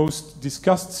 the most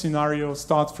discussed scenario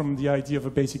starts from the idea of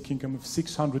a basic income of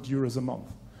 600 euros a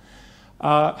month.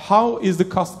 How is the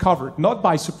cost covered? Not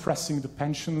by suppressing the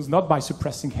pensions, not by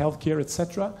suppressing healthcare,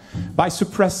 etc. By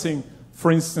suppressing,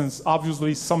 for instance,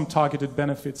 obviously some targeted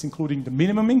benefits, including the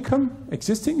minimum income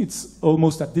existing. It's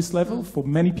almost at this level for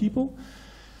many people.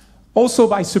 Also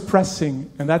by suppressing,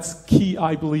 and that's key,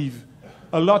 I believe,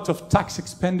 a lot of tax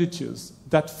expenditures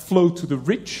that flow to the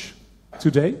rich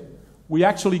today. We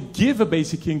actually give a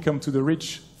basic income to the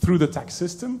rich through the tax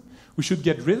system. We should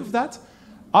get rid of that.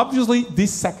 Obviously,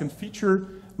 this second feature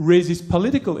raises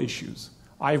political issues.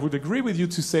 I would agree with you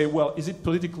to say, well, is it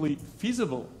politically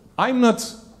feasible? I'm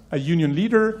not a union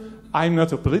leader, I'm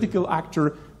not a political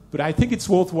actor, but I think it's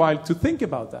worthwhile to think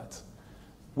about that.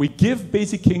 We give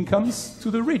basic incomes to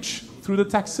the rich through the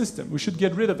tax system. We should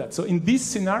get rid of that. So in these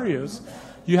scenarios,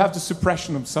 you have the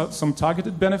suppression of some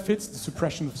targeted benefits, the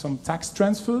suppression of some tax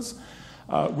transfers.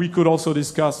 We could also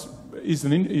discuss, is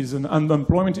an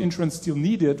unemployment insurance still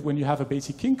needed when you have a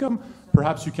basic income?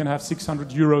 Perhaps you can have 600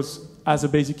 euros as a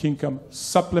basic income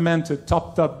supplemented,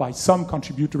 topped up by some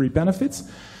contributory benefits.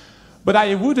 But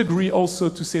I would agree also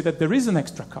to say that there is an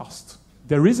extra cost.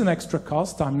 There is an extra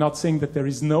cost. I'm not saying that there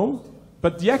is no,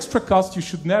 but the extra cost, you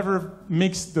should never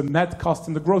mix the net cost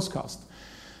and the gross cost.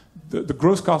 The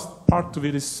gross cost part of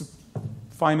it is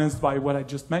financed by what I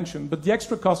just mentioned. But the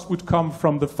extra cost would come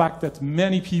from the fact that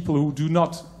many people who do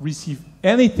not receive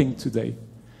anything today,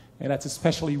 and that's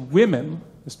especially women,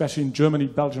 especially in Germany,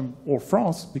 Belgium, or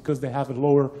France, because they have a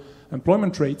lower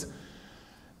employment rate,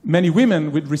 many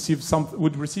women would receive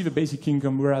a basic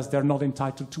income, whereas they're not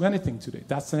entitled to anything today.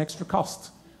 That's an extra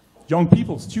cost. Young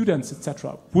people, students,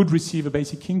 etc., would receive a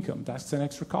basic income. That's an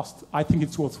extra cost. I think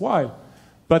it's worthwhile.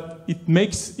 But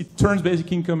it turns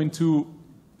basic income into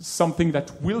something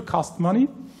that will cost money,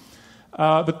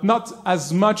 but not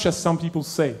as much as some people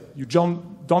say. You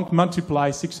don't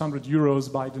multiply 600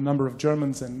 euros by the number of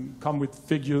Germans and come with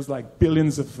figures like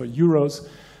billions of euros.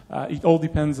 It all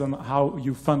depends on how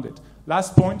you fund it.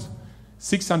 Last point,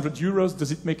 600 euros,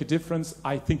 does it make a difference?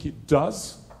 I think it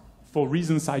does, for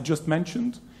reasons I just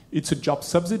mentioned. It's a job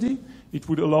subsidy. It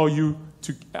would allow you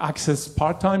to access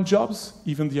part-time jobs,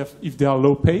 even if they are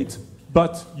low paid,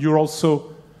 but you're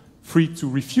also free to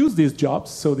refuse these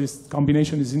jobs, so this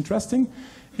combination is interesting.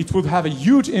 It would have a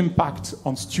huge impact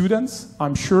on students,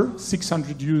 I'm sure.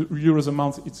 600 euros a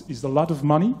month is a lot of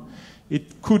money.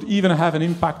 It could even have an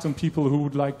impact on people who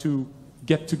would like to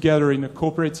get together in a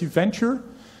cooperative venture.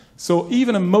 So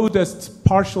even a modest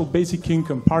partial basic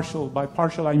income, by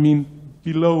partial I mean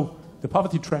below the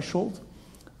poverty threshold,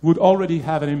 would already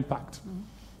have an impact.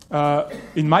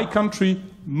 In my country,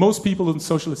 most people on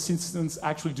social assistance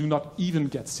actually do not even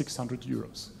get 600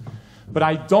 euros. But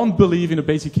I don't believe in a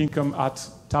basic income at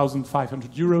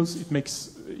 1,500 euros.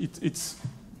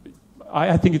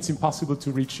 I think it's impossible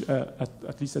to reach,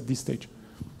 at least at this stage.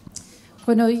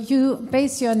 Bruno, you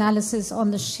base your analysis on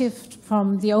the shift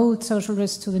from the old social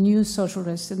risks to the new social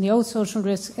risks. And the old social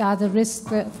risks are the risks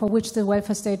for which the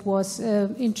welfare state was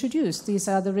introduced. These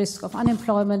are the risks of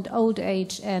unemployment, old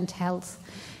age, and health.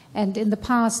 And in the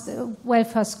past,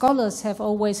 welfare scholars have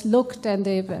always looked at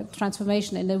the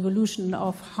transformation and evolution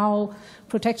of how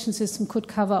protection system could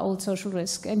cover old social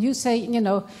risk. And you say, you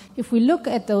know, if we look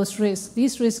at those risks,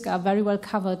 these risks are very well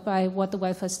covered by what the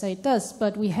welfare state does,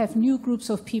 but we have new groups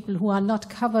of people who are not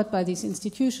covered by these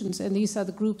institutions, and these are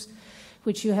the groups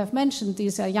which you have mentioned.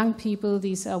 These are young people,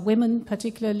 these are women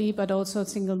particularly, but also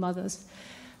single mothers.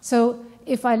 So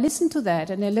if I listen to that,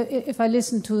 and if I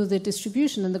listen to the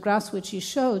distribution and the graphs which you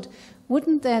showed,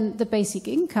 wouldn't then the basic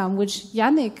income, which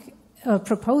Yannick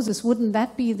proposes, wouldn't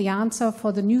that be the answer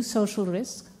for the new social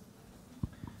risk?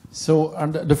 So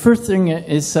the first thing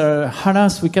is,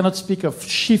 alas, we cannot speak of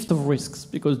shift of risks,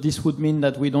 because this would mean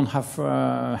that we don't have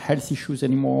health issues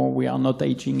anymore, we are not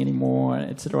aging anymore,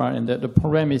 etc. And the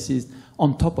problem is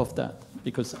on top of that,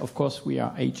 because of course we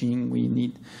are aging, we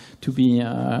need to be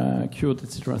cured,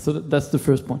 etc. So that's the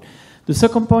first point. The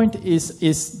second point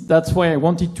is that's why I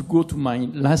wanted to go to my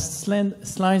last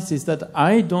slides, is that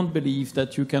I don't believe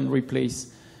that you can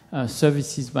replace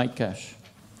services by cash.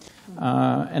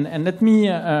 And let me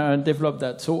develop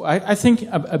that. So I think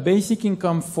a basic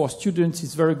income for students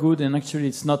is very good, and actually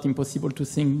it's not impossible to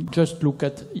think, just look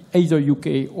at either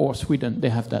UK or Sweden, they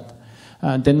have that.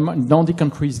 Then Nordic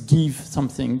countries give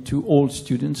something to all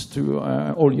students, to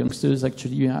all youngsters,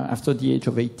 actually, after the age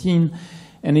of 18.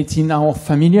 And it's in our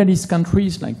familialist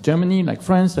countries, like Germany, like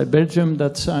France, like Belgium,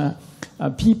 that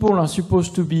people are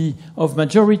supposed to be of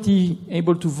majority,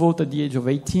 able to vote at the age of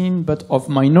 18, but of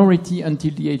minority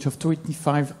until the age of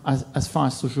 25, as far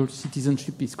as social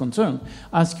citizenship is concerned.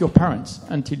 Ask your parents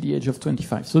until the age of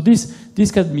 25. So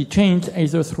this can be changed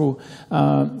either through,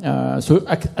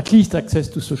 at least access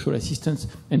to social assistance,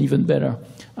 and even better,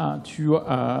 to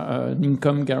an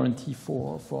income guarantee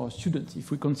for students,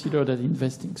 if we consider that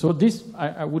investing. So this,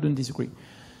 I wouldn't disagree.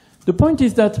 The point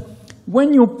is that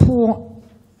when you're poor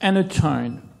and a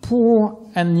child, poor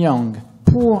and young,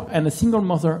 poor and a single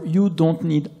mother, you don't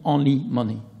need only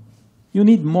money. You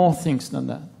need more things than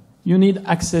that. You need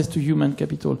access to human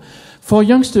capital. For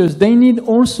youngsters, they need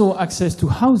also access to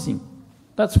housing.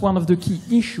 That's one of the key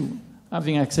issues,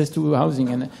 having access to housing.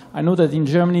 And I know that in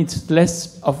Germany it's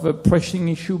less of a pressing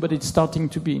issue, but it's starting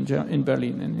to be in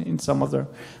Berlin and in some other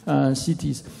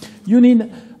cities. You need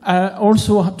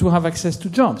also to have access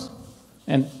to jobs.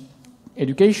 And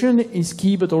education is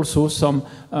key, but also some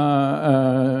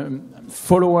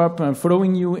follow-up and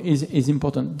following you is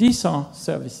important. These are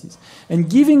services. And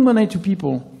giving money to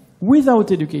people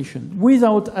without education,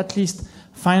 without at least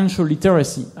financial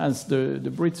literacy, as the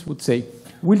Brits would say,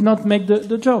 will not make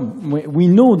the job. We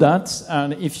know that,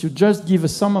 and if you just give a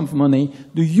sum of money,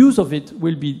 the use of it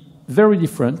will be very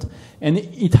different, and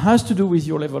it has to do with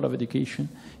your level of education.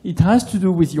 It has to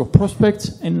do with your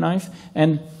prospects in life,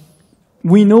 and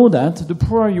we know that the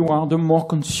poorer you are, the more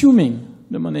consuming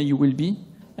the money you will be,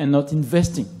 and not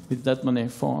investing with that money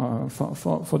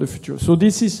for the future. So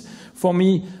this is, for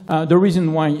me, the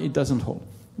reason why it doesn't hold.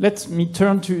 Let me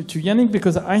turn to Yannick,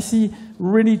 because I see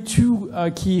really two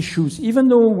key issues. Even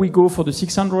though we go for the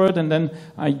 600 and then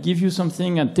I give you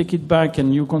something and take it back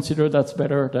and you consider that's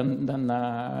better than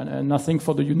nothing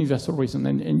for the universal reason,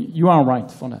 and you are right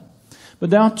for that. But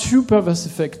there are two perverse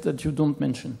effects that you don't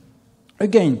mention.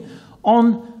 Again,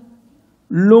 on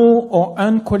low or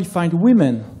unqualified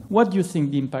women, what do you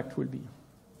think the impact will be?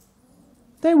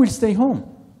 They will stay home.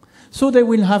 So they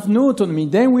will have no autonomy.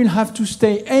 They will have to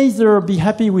stay, either be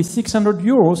happy with 600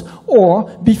 euros or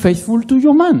be faithful to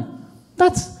your man.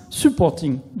 That's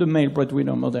supporting the male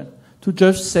breadwinner model. To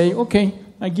just say, okay,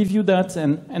 I give you that.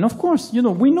 And of course, you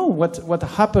know, we know what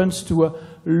happens to a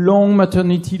long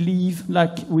maternity leave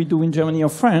like we do in Germany or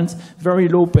France, very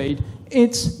low paid.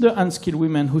 It's the unskilled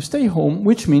women who stay home,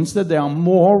 which means that they are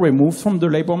more removed from the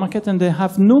labor market and they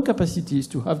have no capacities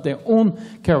to have their own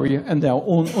career and their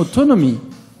own autonomy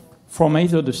from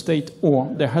either the state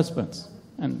or their husbands,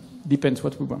 and depends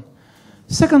what we want.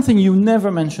 Second thing, you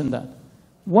never mentioned that.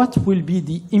 What will be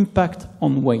the impact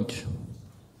on wage?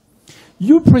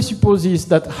 You presuppose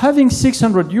that having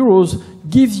 600 euros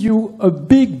gives you a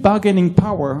big bargaining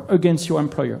power against your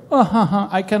employer.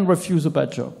 I can refuse a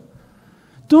bad job.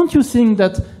 Don't you think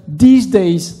that these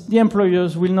days the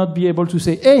employers will not be able to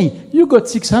say, hey, you got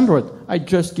 600, I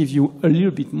just give you a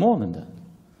little bit more than that?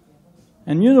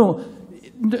 And you know,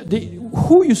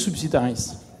 who you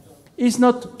subsidize is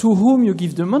not to whom you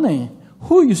give the money.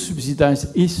 Who you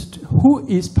subsidize is who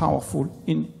is powerful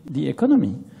in the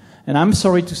economy. And I'm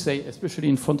sorry to say, especially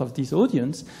in front of this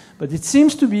audience, but it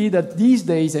seems to be that these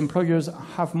days employers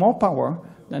have more power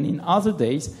than in other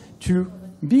days to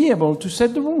be able to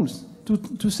set the rules,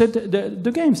 to set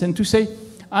the games, and to say,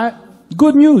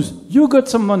 good news, you got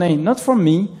some money, not from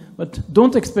me, but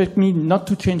don't expect me not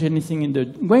to change anything in the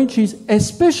wages,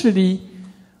 especially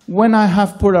when I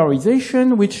have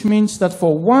polarization, which means that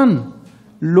for one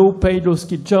low-paid,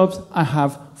 low-skilled jobs, I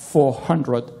have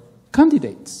 400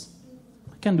 candidates.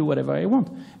 I can do whatever I want.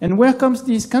 And where comes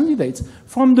these candidates?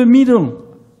 From the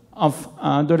middle of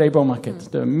the labor market,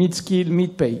 the mid-skill,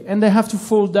 mid-pay. And they have to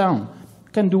fall down.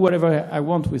 I can do whatever I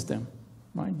want with them.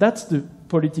 Right? That's the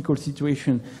political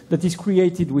situation that is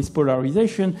created with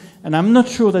polarization. And I'm not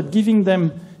sure that giving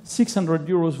them 600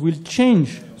 euros will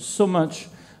change so much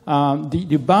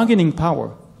the bargaining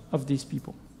power of these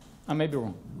people. I may be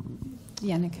wrong.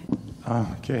 Yannick.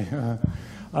 Okay.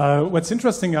 What's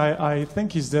interesting, I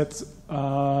think, is that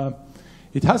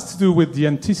it has to do with the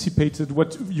anticipated,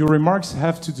 what your remarks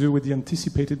have to do with the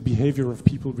anticipated behavior of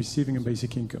people receiving a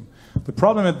basic income. The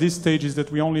problem at this stage is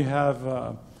that we only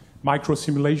have micro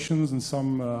simulations and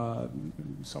some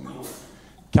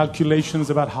calculations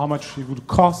about how much it would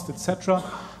cost, etc.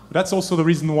 That's also the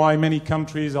reason why many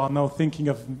countries are now thinking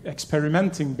of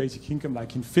experimenting basic income,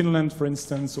 like in Finland, for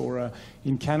instance, or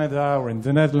in Canada, or in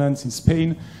the Netherlands, in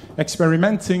Spain.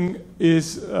 Experimenting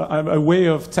is a way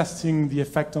of testing the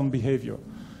effect on behavior.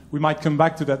 We might come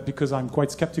back to that because I'm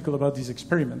quite skeptical about these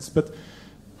experiments. But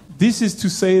this is to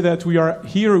say that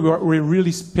we're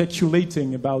really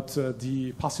speculating about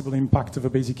the possible impact of a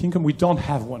basic income. We don't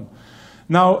have one.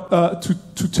 Now,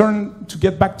 to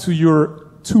get back to your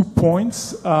 2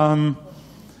 points.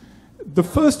 The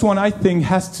first one, I think,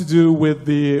 has to do with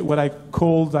what I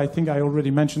called, I think I already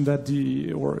mentioned that,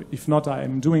 or if not, I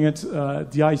am doing it,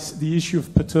 the issue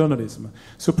of paternalism.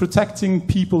 So protecting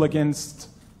people against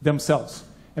themselves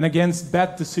and against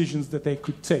bad decisions that they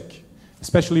could take,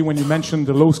 especially when you mentioned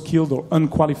the low-skilled or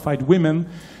unqualified women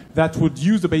that would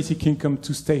use the basic income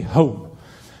to stay home.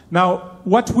 Now,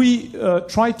 what we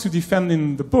try to defend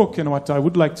in the book, and what I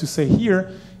would like to say here,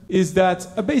 is that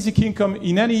a basic income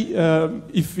in any,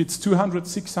 if it's 200,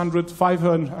 600,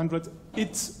 500,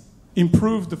 it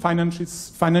improves the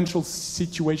financial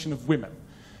situation of women.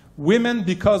 Women,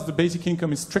 because the basic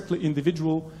income is strictly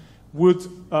individual,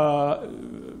 women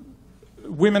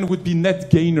would be net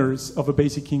gainers of a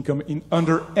basic income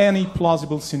under any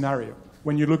plausible scenario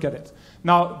when you look at it.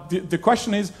 Now, the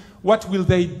question is, what will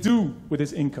they do with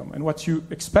this income? And what you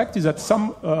expect is that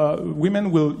some women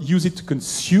will use it to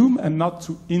consume and not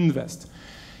to invest.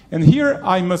 And here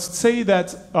I must say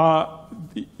that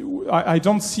I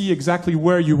don't see exactly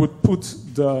where you would put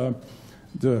the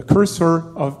cursor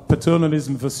of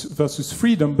paternalism versus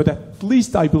freedom, but at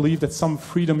least I believe that some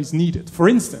freedom is needed. For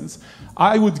instance,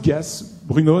 I would guess,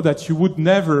 Bruno, that you would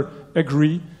never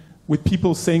agree with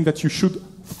people saying that you should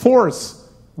force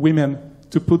women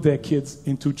to put their kids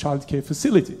into childcare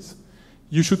facilities.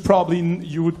 You should probably,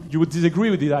 you would disagree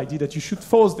with the idea that you should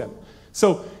force them.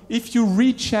 So if you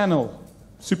rechannel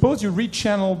suppose you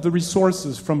rechannel the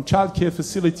resources from childcare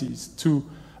facilities to,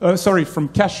 from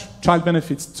cash child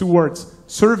benefits towards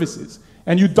services,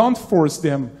 and you don't force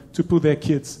them to put their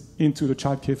kids into the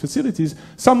childcare facilities,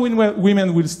 some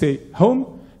women will stay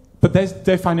home, but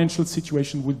their financial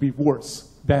situation will be worse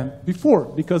than before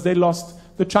because they lost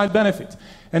the child benefit.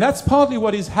 And that's partly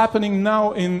what is happening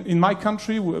now in my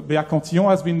country. Béa Cantillon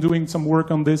has been doing some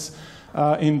work on this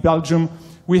in Belgium.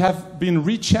 We have been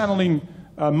rechanneling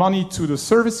money to the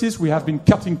services. We have been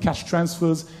cutting cash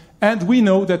transfers. And we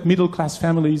know that middle-class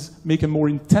families make a more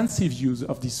intensive use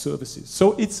of these services.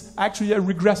 So it's actually a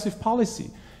regressive policy.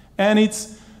 And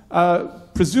it's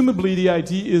presumably the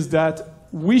idea is that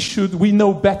we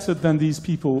know better than these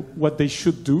people what they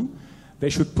should do. They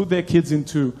should put their kids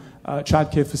into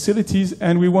childcare facilities,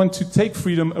 and we want to take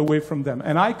freedom away from them.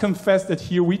 And I confess that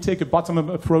here we take a bottom-up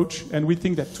approach, and we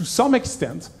think that to some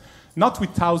extent, not with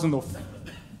 1,000 or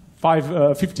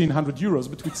 1,500 euros,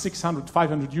 but with 600,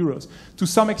 500 euros, to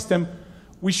some extent,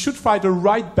 we should find the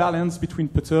right balance between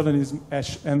paternalism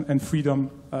and freedom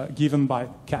given by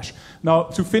cash. Now,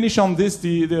 to finish on this,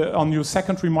 on your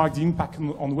second remark, the impact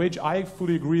on wage, I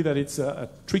fully agree that it's a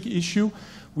tricky issue.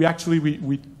 We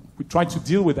try to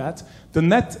deal with that. The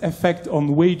net effect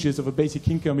on wages of a basic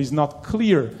income is not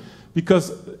clear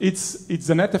because it's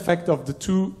the net effect of the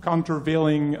two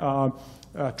countervailing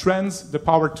trends, the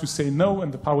power to say no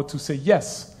and the power to say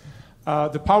yes.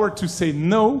 The power to say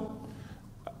no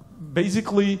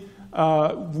basically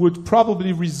would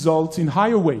probably result in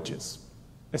higher wages,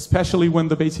 especially when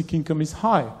the basic income is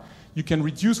high. You can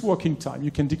reduce working time,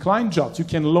 you can decline jobs, you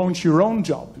can launch your own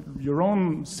job, your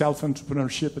own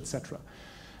self-entrepreneurship, etc.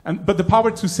 But the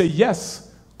power to say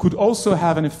yes could also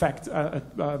have an effect,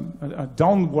 a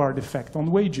downward effect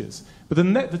on wages. But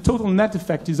the total net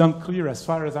effect is unclear as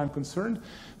far as I'm concerned.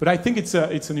 But I think it's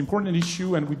an important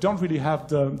issue, and we don't really have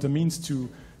the means to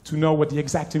know what the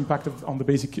exact impact of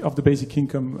the basic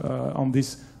income on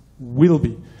this will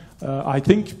be. I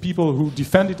think people who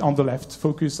defend it on the left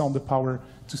focus on the power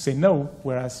to say no,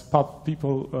 whereas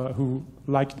people who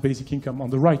like the basic income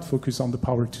on the right focus on the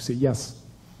power to say yes.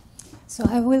 So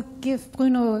I will give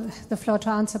Bruno the floor to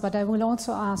answer, but I will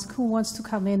also ask who wants to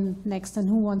come in next and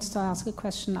who wants to ask a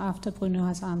question after Bruno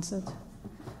has answered.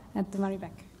 At the very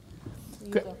back.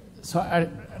 So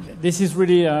this is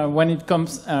really when it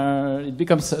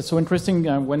becomes so interesting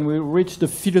when we reach the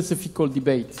philosophical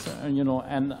debate,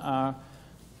 and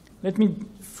let me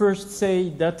first say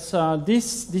that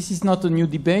this is not a new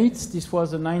debate. This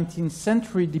was a 19th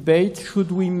century debate.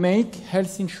 Should we make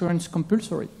health insurance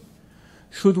compulsory?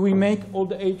 Should we make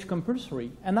old age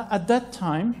compulsory? And at that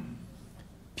time,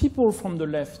 people from the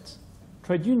left,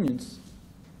 trade unions,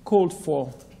 called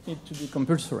for it to be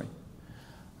compulsory.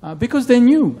 Because they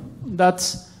knew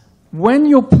that when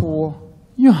you're poor,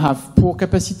 you have poor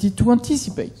capacity to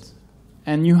anticipate.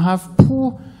 And you have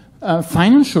poor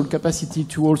financial capacity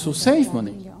to also save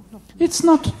money. It's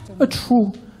not a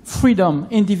true freedom,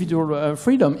 individual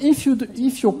freedom. If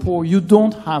you're poor, you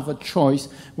don't have a choice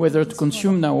whether to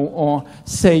consume now or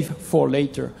save for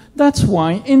later. That's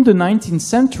why in the 19th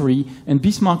century, and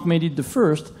Bismarck made it the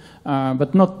first,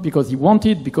 but not because he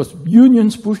wanted, because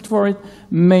unions pushed for it,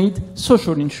 made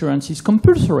social insurances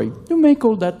compulsory. You may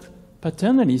call that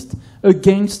paternalist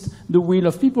against the will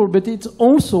of people, but it's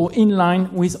also in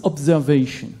line with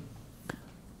observation.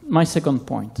 My second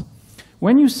point.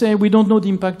 When you say we don't know the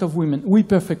impact of women, we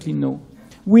perfectly know.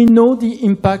 We know the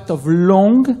impact of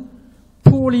long,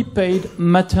 poorly paid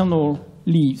maternal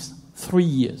leaves, 3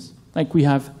 years, like we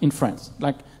have in France,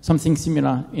 like something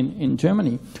similar in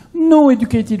Germany. No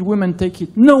educated women take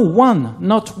it. No one,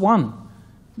 not one.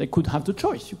 They could have the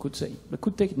choice, you could say. They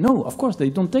could take it. No, of course, they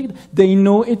don't take it. They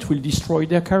know it will destroy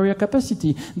their career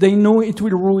capacity. They know it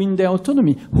will ruin their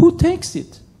autonomy. Who takes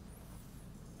it?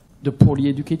 The poorly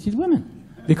educated women.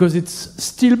 Because it's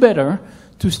still better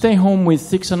to stay home with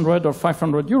 600 or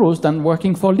 500 euros than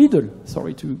working for Lidl.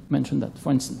 Sorry to mention that,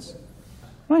 for instance.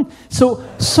 Right? So,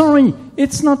 sorry,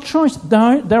 it's not choice.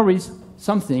 There is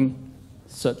something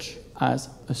such as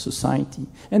a society.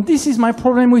 And this is my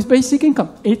problem with basic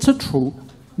income. It's a true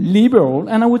liberal,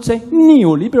 and I would say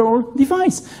neoliberal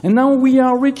device. And now we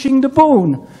are reaching the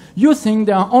bone. You think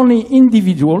there are only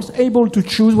individuals able to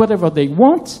choose whatever they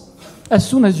want as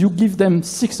soon as you give them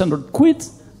 600 quid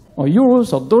or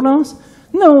euros or dollars.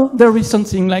 No, there is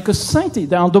something like a society.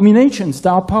 There are dominations,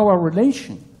 there are power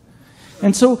relations.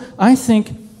 And so I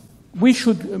think we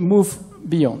should move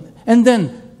beyond. And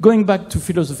then, going back to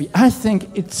philosophy, I think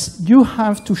you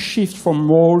have to shift from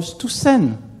morals to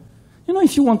sen. You know,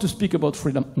 if you want to speak about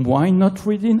freedom, why not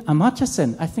read in Amartya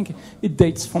Sen? I think it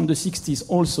dates from the 60s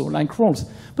also, like Rawls.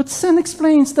 But Sen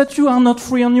explains that you are not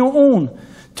free on your own.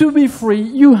 To be free,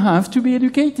 you have to be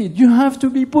educated. You have to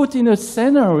be put in a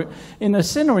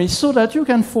scenery so that you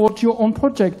can forge your own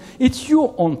project. It's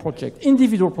your own project,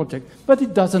 individual project. But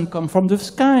it doesn't come from the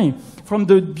sky, from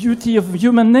the beauty of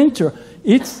human nature.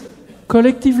 It's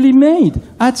collectively made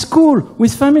at school,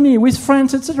 with family, with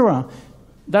friends, etc.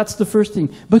 That's the first thing.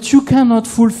 But you cannot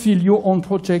fulfill your own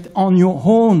project on your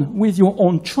own, with your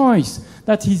own choice.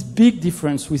 That is big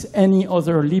difference with any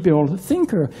other liberal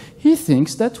thinker. He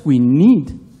thinks that we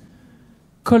need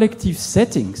collective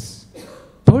settings,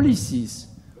 policies,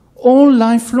 all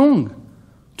lifelong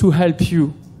to help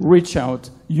you reach out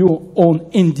your own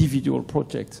individual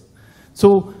project.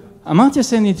 So Amartya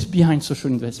Sen is behind social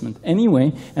investment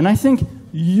anyway, and I think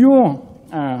your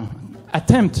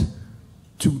attempt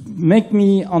to make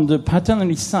me on the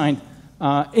paternalist side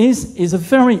is a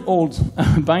very old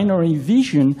binary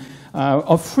vision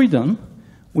of freedom,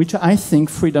 which I think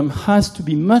freedom has to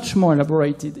be much more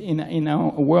elaborated in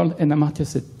our world, and Amartya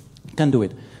Sen can do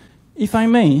it. If I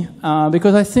may,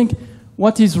 because I think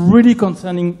what is really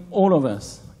concerning all of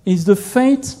us is the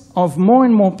fate of more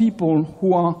and more people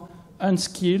who are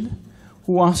unskilled,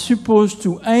 who are supposed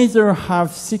to either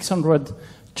have 600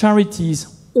 charities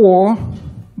or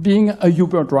being a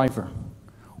Uber driver,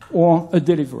 or a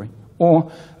delivery,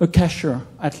 or a cashier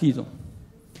at Lidl.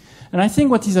 And I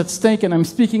think what is at stake, and I'm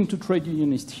speaking to trade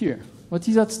unionists here, what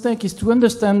is at stake is to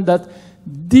understand that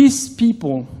these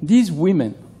people, these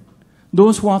women,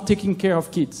 those who are taking care of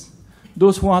kids,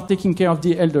 those who are taking care of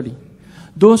the elderly,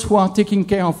 those who are taking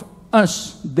care of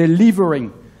us,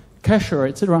 delivering, cashier,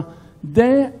 etc.,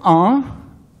 they are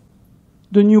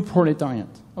the new proletariat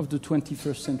of the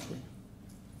 21st century.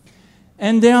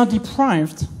 And they are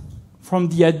deprived from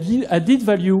the added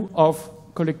value of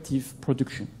collective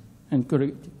production and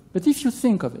collective. But if you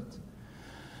think of it,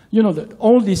 you know that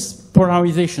all this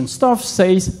polarization stuff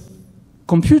says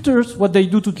computers, what they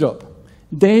do to job,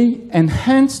 they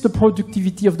enhance the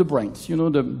productivity of the brains, you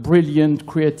know, the brilliant,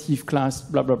 creative class,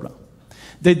 blah, blah, blah.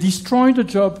 They destroy the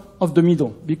job of the middle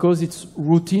because it's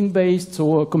routine-based,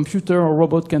 so a computer or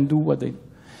robot can do what they do.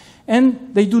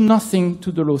 And they do nothing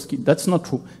to the low-skilled. That's not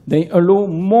true. They allow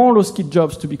more low-skilled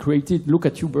jobs to be created. Look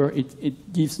at Uber.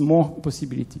 It gives more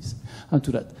possibilities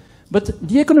to that. But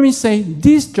the economists say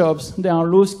these jobs, they are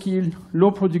low-skilled,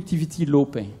 low productivity, low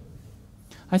pay.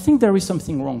 I think there is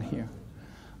something wrong here.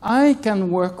 I can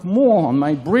work more on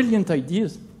my brilliant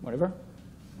ideas, whatever,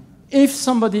 if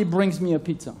somebody brings me a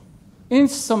pizza,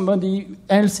 if somebody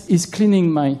else is cleaning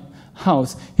my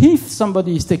house, if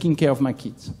somebody is taking care of my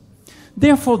kids.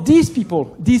 Therefore, these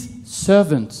people, these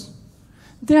servants,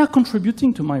 they are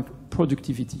contributing to my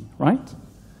productivity, right?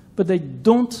 But they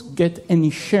don't get any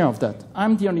share of that.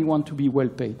 I'm the only one to be well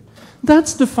paid.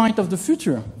 That's the fight of the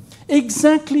future.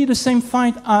 Exactly the same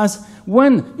fight as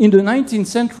when, in the 19th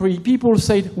century, people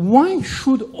said, why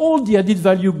should all the added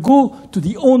value go to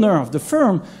the owner of the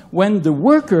firm when the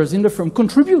workers in the firm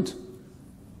contribute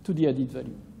to the added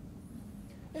value?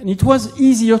 And it was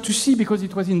easier to see because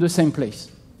it was in the same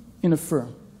place, in a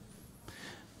firm,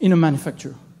 in a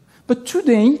manufacturer. But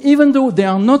today, even though they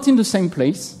are not in the same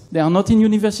place, they are not in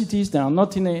universities, they are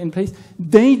not in a place,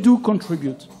 they do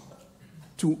contribute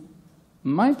to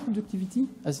my productivity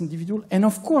as individual, and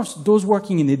of course, those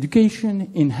working in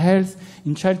education, in health,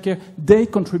 in childcare, they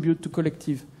contribute to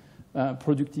collective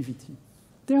productivity.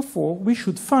 Therefore, we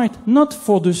should fight not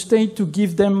for the state to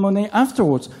give them money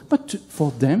afterwards, but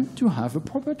for them to have a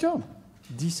proper job,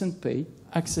 decent pay,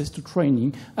 access to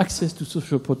training, access to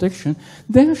social protection.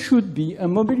 There should be a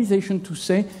mobilization to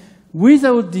say,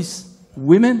 without these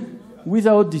women,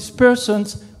 without these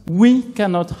persons, we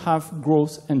cannot have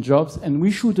growth and jobs, and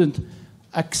we shouldn't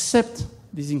accept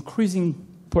this increasing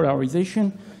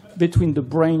polarization between the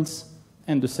brains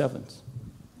and the servants.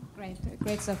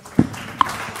 Great stuff.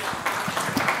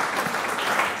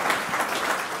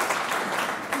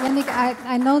 Yannick,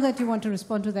 I know that you want to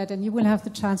respond to that, and you will have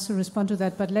the chance to respond to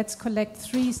that, but let's collect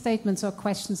 3 statements or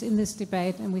questions in this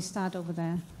debate, and we start over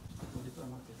there.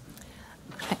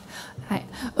 Hi.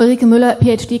 Ulrike Müller,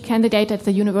 PhD candidate at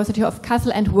the University of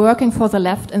Kassel and working for the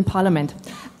left in Parliament.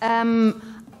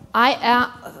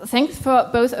 Thanks for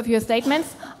both of your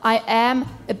statements. I am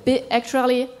a bit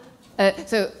actually,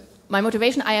 so my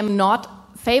motivation, I am not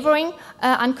favoring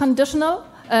unconditional,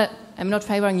 I'm not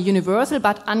favoring universal,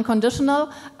 but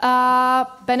unconditional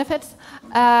benefits.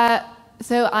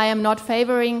 So I am not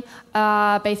favoring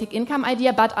basic income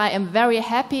idea, but I am very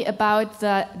happy about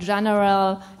the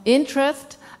general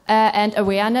interest and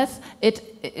awareness it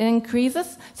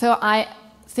increases. So I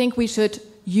think we should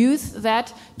use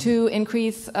that to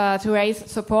increase, to raise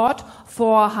support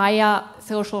for higher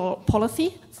social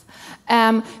policies.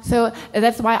 So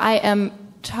that's why I am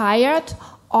tired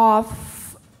of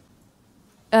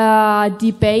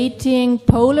debating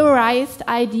polarized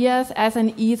ideas as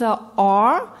an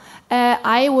either-or.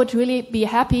 I would really be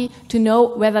happy to know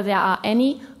whether there are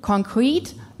any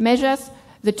concrete measures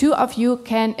the two of you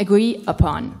can agree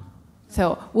upon.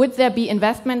 So would there be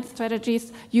investment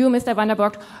strategies you, Mr.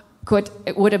 Vanderborght,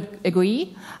 would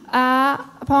agree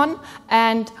upon?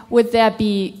 And would there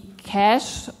be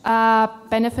cash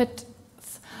benefits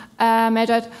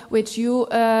measures which you,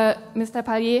 Mr.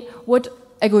 Palier, would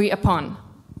agree upon?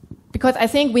 Because I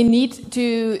think we need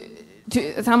to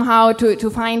somehow to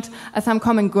find some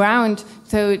common ground,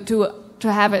 so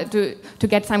to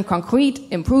get some concrete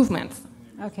improvements.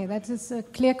 Okay, that is a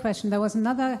clear question. There was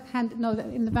another hand, no,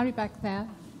 in the very back there.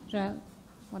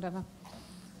 Whatever.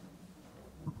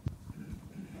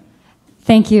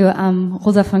 Thank you,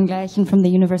 Rosa von Gleichen from the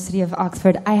University of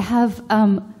Oxford. I have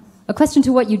a question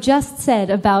to what you just said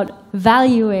about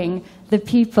valuing the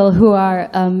people who are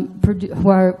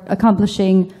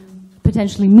accomplishing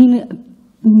potentially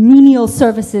menial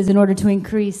services in order to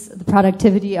increase the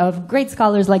productivity of great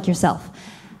scholars like yourself.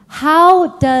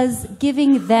 How does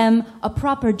giving them a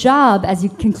proper job, as you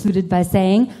concluded by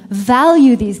saying,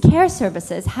 value these care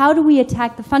services? How do we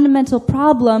attack the fundamental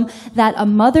problem that a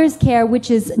mother's care, which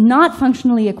is not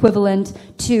functionally equivalent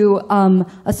to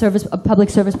a public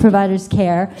service provider's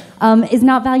care, is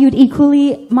not valued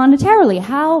equally monetarily?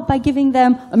 How, by giving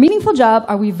them a meaningful job,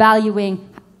 are we valuing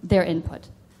their input?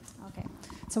 Okay,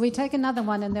 so we take another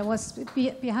one, and there was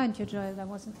behind you, Joel, there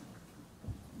wasn't.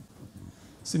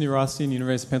 Sidney Rothstein,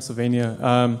 University of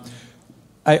Pennsylvania.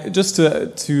 Just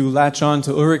to latch on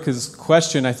to Ulrike's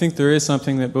question, I think there is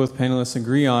something that both panelists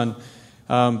agree on,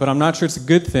 but I'm not sure it's a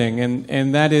good thing,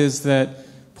 and that is that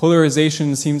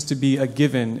polarization seems to be a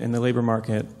given in the labor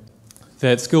market,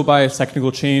 that skill bias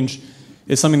technical change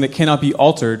is something that cannot be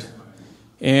altered.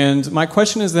 And my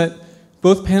question is that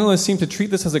both panelists seem to treat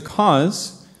this as a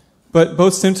cause, but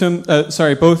both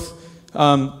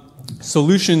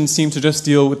solutions seem to just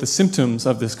deal with the symptoms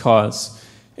of this cause.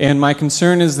 And my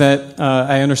concern is that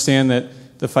I understand that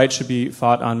the fight should be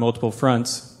fought on multiple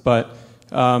fronts, but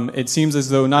it seems as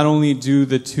though not only do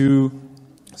the two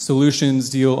solutions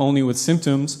deal only with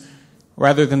symptoms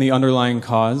rather than the underlying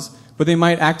cause, but they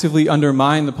might actively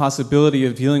undermine the possibility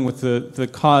of dealing with the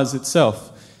cause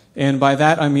itself. And by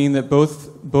that I mean that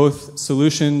both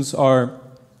solutions are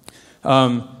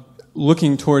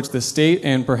looking towards the state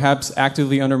and perhaps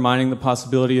actively undermining the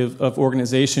possibility of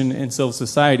organization in civil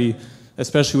society,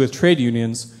 especially with trade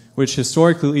unions, which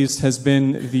historically at least has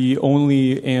been the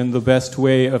only and the best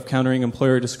way of countering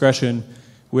employer discretion,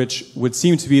 which would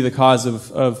seem to be the cause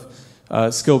of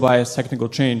skill bias technical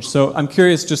change. So I'm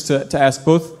curious just to ask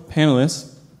both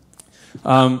panelists,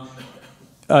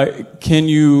 can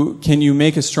you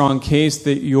make a strong case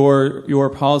that your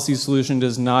policy solution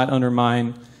does not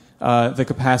undermine the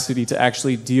capacity to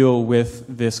actually deal with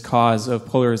this cause of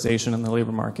polarization in the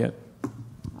labor market?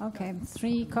 Okay,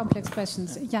 three complex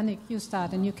questions. Yannick, you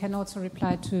start, and you can also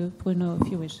reply to Bruno if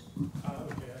you wish.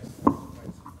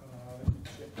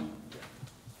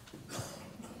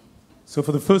 So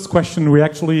for the first question, we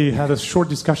actually had a short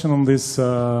discussion on this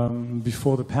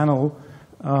before the panel.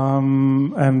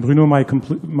 And Bruno might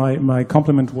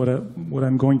compliment what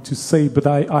I'm going to say, but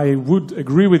I would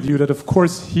agree with you that, of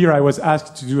course, here I was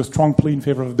asked to do a strong plea in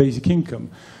favor of basic income.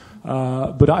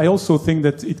 But I also think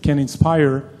that it can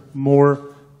inspire more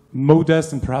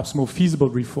modest and perhaps more feasible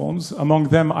reforms. Among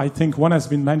them, I think one has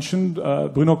been mentioned.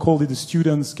 Bruno called it the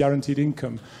student's guaranteed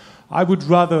income. I would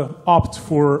rather opt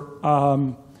for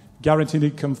guaranteed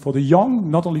income for the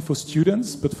young, not only for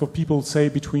students, but for people, say,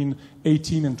 between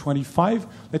 18 and 25.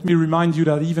 Let me remind you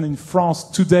that even in France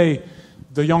today,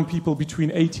 the young people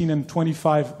between 18 and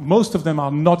 25, most of them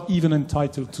are not even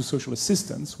entitled to social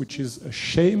assistance, which is a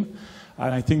shame.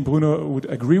 And I think Bruno would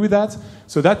agree with that.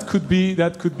 So that could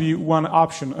be one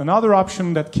option. Another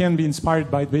option that can be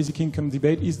inspired by the basic income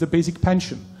debate is the basic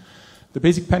pension. The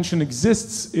basic pension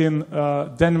exists in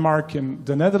Denmark and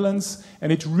the Netherlands,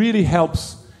 and it really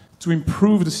helps to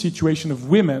improve the situation of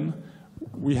women.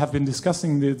 We have been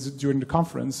discussing this during the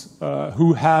conference,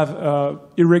 who have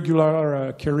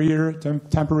irregular career,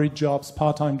 temporary jobs,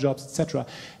 part-time jobs, etc.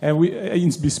 And in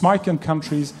Bismarckian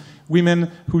countries,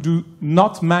 women who do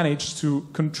not manage to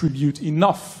contribute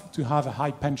enough to have a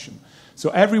high pension. So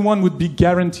everyone would be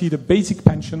guaranteed a basic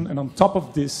pension, and on top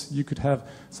of this, you could have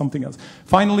something else.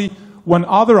 Finally, one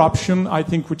other option, I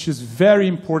think, which is very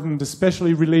important,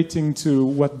 especially relating to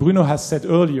what Bruno has said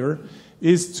earlier,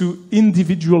 is to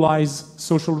individualize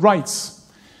social rights.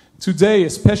 Today,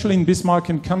 especially in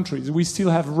Bismarckian countries, we still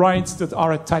have rights that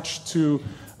are attached to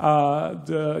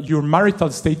your marital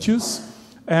status,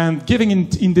 and giving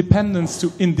independence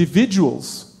to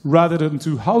individuals rather than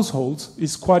to households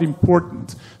is quite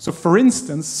important. So, for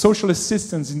instance, social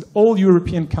assistance in all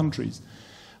European countries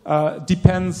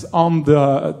depends on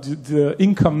the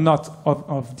income not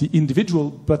of the individual,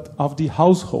 but of the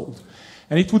household.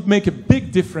 And it would make a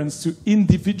big difference to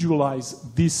individualize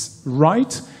this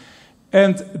right.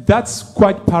 And that's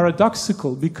quite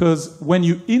paradoxical, because when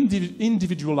you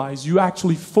individualize, you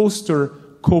actually foster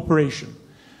cooperation.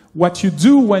 What you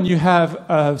do when you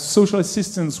have social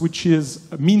assistance, which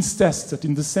is means-tested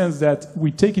in the sense that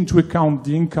we take into account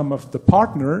the income of the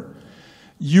partner,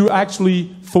 you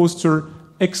actually foster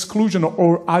exclusion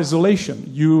or isolation.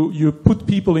 You put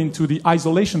people into the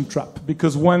isolation trap,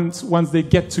 because once they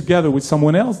get together with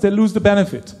someone else, they lose the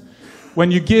benefit. When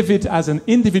you give it as an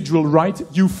individual right,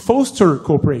 you foster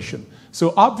cooperation.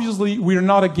 So obviously, we're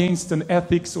not against an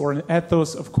ethics or an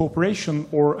ethos of cooperation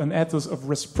or an ethos of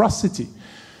reciprocity.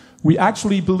 We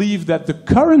actually believe that the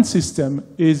current system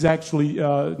is actually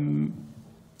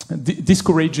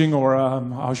discouraging, or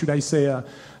how should I say,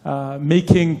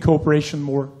 making cooperation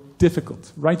more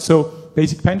difficult, right? So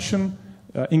basic pension,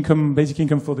 basic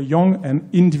income for the young, and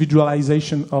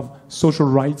individualization of social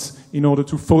rights in order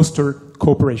to foster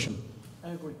cooperation.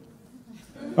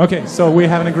 Okay, so we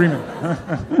have an agreement.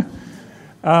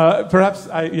 Perhaps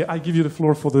I give you the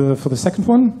floor for the second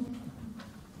one.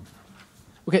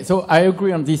 Okay, so I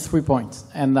agree on these 3 points,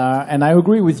 and I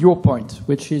agree with your point,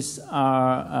 which is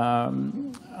I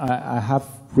have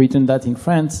written that in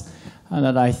France, and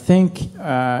that I think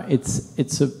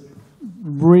it's a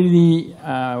really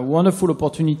wonderful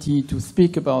opportunity to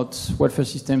speak about welfare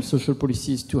systems, social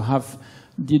policies, to have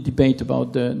the debate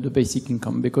about the basic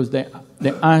income, because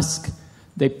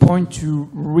they point to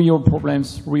real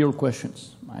problems, real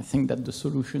questions. I think that the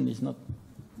solution is not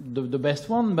the best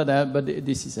one, but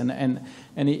this is, and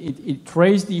it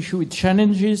raised the issue. It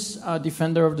challenges a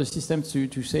defender of the system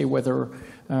to say whether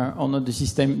or not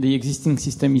the existing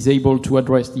system is able to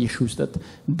address the issues that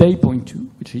they point to,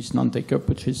 which is non-take-up,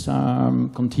 which is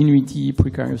continuity,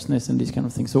 precariousness, and this kind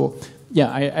of thing. So,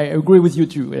 yeah, I agree with you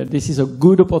too. This is a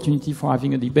good opportunity for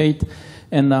having a debate,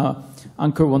 and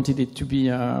Anke wanted it to be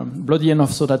bloody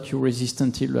enough so that you resist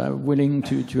until willing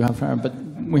to have her. But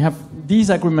we have these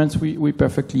agreements we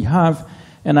perfectly have.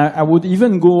 And I would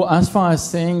even go as far as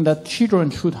saying that children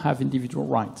should have individual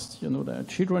rights. You know, that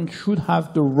children should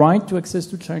have the right to access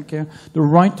to childcare, the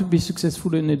right to be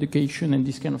successful in education, and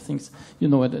these kind of things. You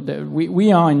know,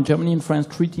 we are in Germany and France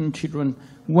treating children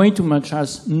way too much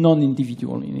as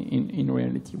non-individual in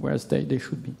reality, whereas they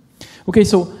should be. Okay,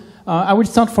 so I will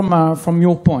start from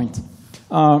your point.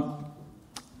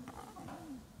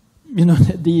 You know,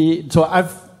 so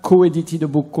I've co-edited a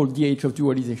book called The Age of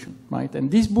Dualization, right?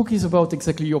 And this book is about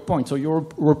exactly your point. So you're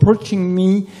reproaching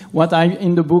me what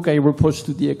in the book I reproach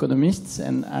to the economists,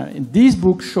 and this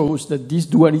book shows that this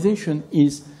dualization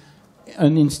is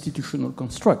an institutional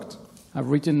construct. I've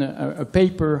written a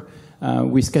paper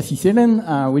with Cathy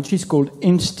Thelen, which is called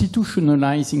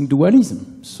Institutionalizing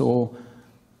Dualism. So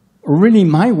really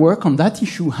my work on that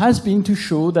issue has been to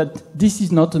show that this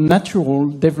is not a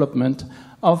natural development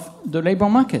of the labor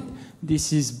market.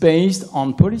 This is based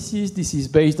on policies, this is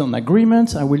based on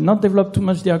agreements. I will not develop too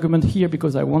much the argument here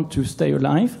because I want to stay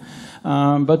alive.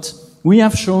 But we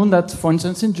have shown that, for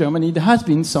instance, in Germany, there has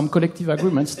been some collective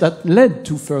agreements that led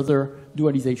to further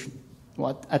dualization,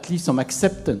 or at least some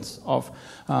acceptance of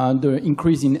the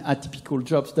increase in atypical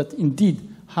jobs that indeed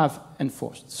have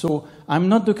enforced. So I'm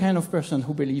not the kind of person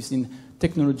who believes in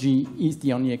technology is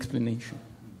the only explanation.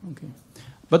 Okay.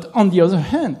 But on the other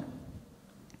hand,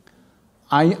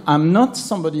 I'm not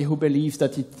somebody who believes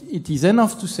that it is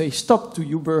enough to say stop to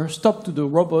Uber, stop to the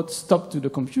robots, stop to the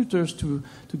computers to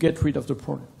get rid of the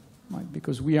problem. Right?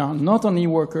 Because we are not only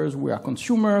workers, we are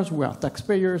consumers, we are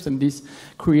taxpayers, and this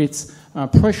creates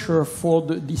pressure for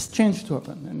this change to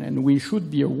happen. And we should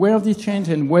be aware of this change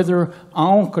and whether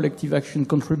our collective action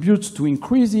contributes to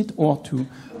increase it or to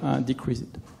decrease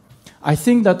it. I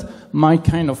think that my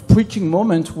kind of preaching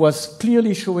moment was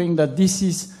clearly showing that this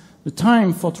is the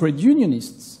time for trade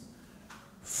unionists,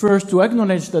 first to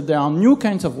acknowledge that there are new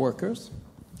kinds of workers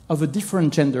of a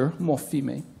different gender, more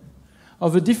female,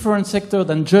 of a different sector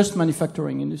than just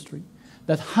manufacturing industry,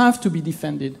 that have to be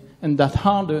defended and that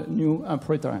are the new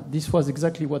proletariat. This was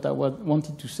exactly what I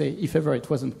wanted to say. If ever it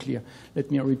wasn't clear, let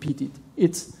me repeat it.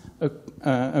 It's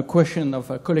a question of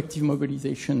a collective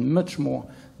mobilization much more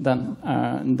than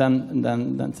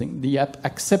thing. The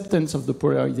acceptance of the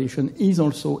polarization is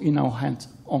also in our hands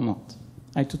or not.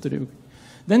 I totally agree.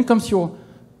 Then comes your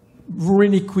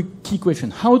really quick key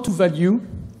question: how to value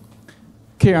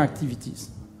care activities?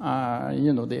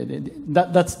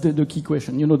 That's the key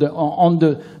question. On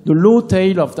the low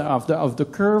tail of the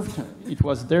curve, it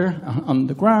was there on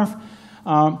the graph.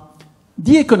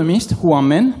 The economists, who are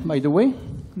men, by the way,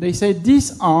 they say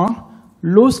these are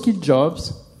low-skilled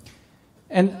jobs.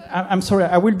 And I'm sorry,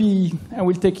 I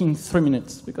will take in 3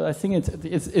 minutes because I think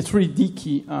it's really the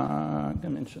key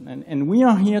dimension. And we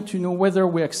are here to know whether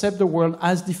we accept the world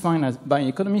as defined by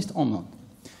economists or not.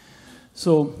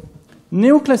 So,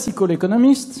 neoclassical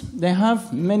economists, they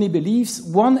have many beliefs.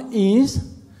 One is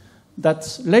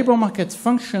that labor markets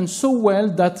function so well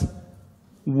that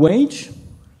wage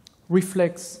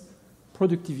reflects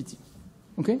productivity.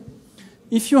 Okay?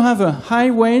 If you have a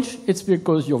high wage, it's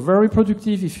because you're very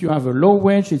productive. If you have a low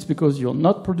wage, it's because you're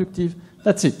not productive.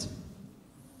 That's it.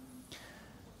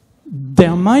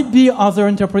 There might be other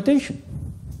interpretation.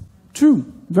 True,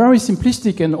 very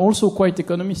simplistic and also quite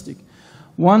economistic.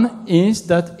 One is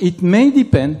that it may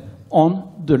depend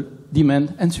on the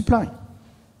demand and supply.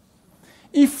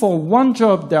 If for one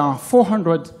job there are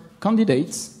 400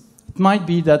 candidates, it might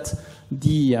be that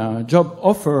the job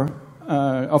offerer,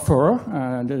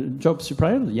 the job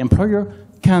supplier, the employer,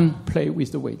 can play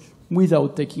with the wage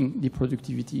without taking the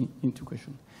productivity into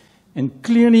question. And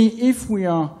clearly, if we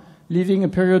are living a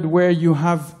period where you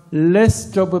have less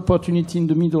job opportunity in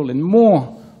the middle and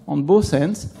more on both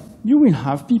ends, you will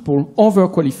have people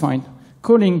overqualified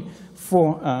calling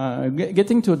for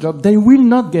getting to a job. They will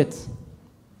not get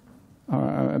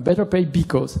a better pay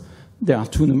because they are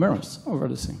too numerous over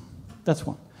the same. That's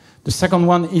one. The second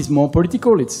one is more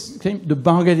political. It's the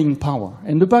bargaining power.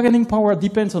 And the bargaining power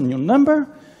depends on your number,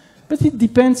 but it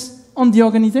depends on the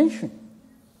organization.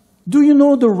 Do you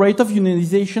know the rate of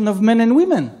unionization of men and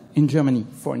women in Germany,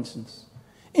 for instance?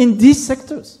 In these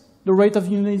sectors, the rate of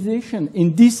unionization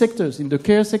in these sectors, in the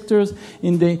care sectors,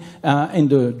 in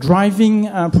the driving,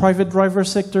 private driver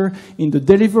sector, in the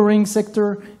delivering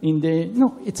sector,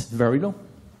 no, it's very low.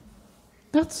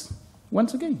 That's,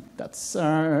 once again, that's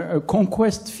a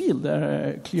conquest field,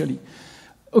 clearly.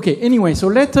 Okay, anyway, so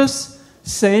let us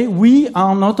say we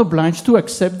are not obliged to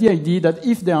accept the idea that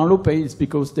if they are low paid, it's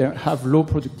because they have low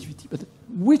productivity. But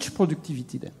which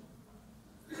productivity then?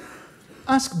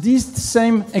 Ask these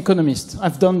same economists.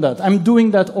 I've done that. I'm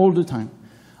doing that all the time.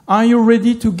 Are you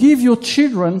ready to give your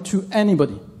children to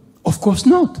anybody? Of course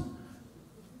not.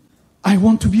 I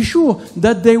want to be sure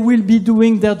that they will be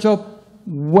doing their job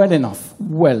well enough.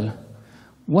 Well,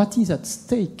 what is at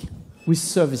stake with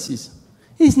services?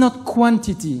 It's not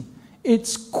quantity,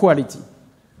 it's quality.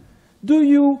 Do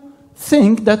you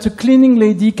think that a cleaning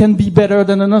lady can be better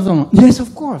than another one? Yes,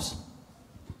 of course.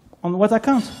 On what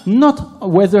account? Not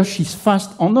whether she's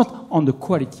fast or not, on the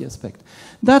quality aspect.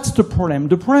 That's the problem.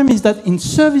 The problem is that in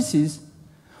services,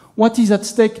 what is at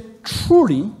stake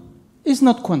truly is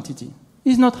not quantity.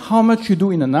 It's not how much you do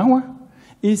in an hour,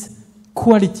 it's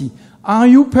quality. Are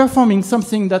you performing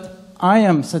something that I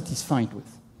am satisfied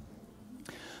with?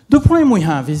 The problem we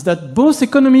have is that both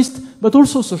economists, but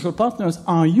also social partners,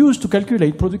 are used to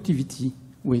calculate productivity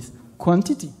with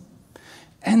quantity.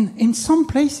 And in some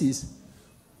places,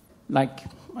 like,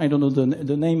 I don't know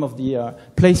the name of the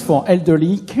place for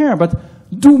elderly care, but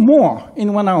do more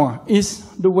in 1 hour is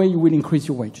the way you will increase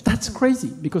your wage. That's crazy,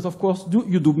 because of course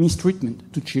you do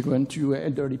mistreatment to children, to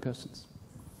elderly persons.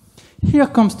 Here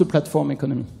comes the platform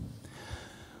economy.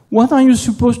 What are you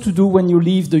supposed to do when you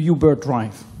leave the Uber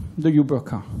drive, the Uber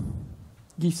car?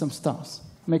 Give some stars,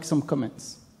 make some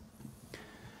comments.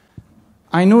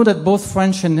 I know that both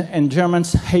French and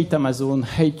Germans hate Amazon,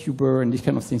 hate Uber, and these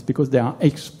kind of things because they are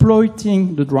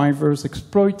exploiting the drivers,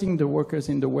 exploiting the workers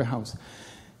in the warehouse,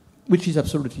 which is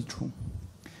absolutely true.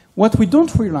 What we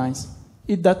don't realize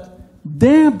is that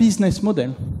their business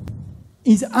model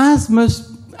is as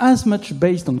much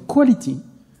based on quality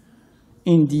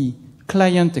in the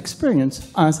client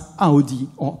experience as Audi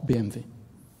or BMW.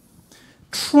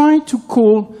 Try to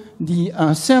call the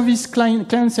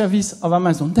client service of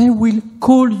Amazon. They will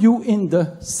call you in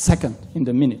the second, in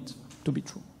the minute, to be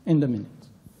true, in the minute.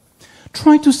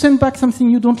 Try to send back something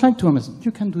you don't like to Amazon.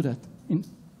 You can do that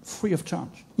free of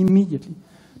charge, immediately.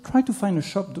 Try to find a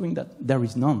shop doing that. There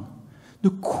is none. The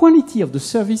quality of the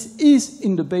service is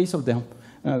in the base of their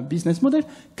business model.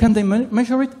 Can they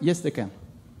measure it? Yes, they can.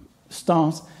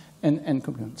 Stars and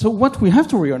components. So what we have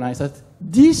to realize is that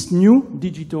this new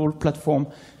digital platform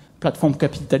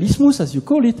capitalismus, as you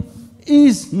call it,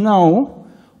 is now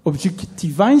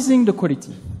objectivizing the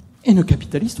quality in a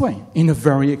capitalist way, in a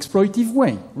very exploitive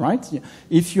way, right?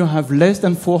 If you have less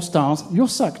than 4 stars, you're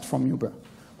sacked from Uber.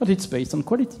 But it's based on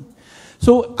quality.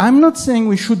 So I'm not saying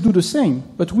we should do the same,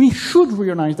 but we should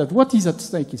realize that what is at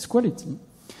stake is quality.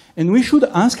 And we should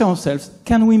ask ourselves,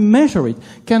 can we measure it?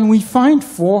 Can we find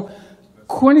for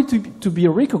quality to be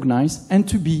recognized and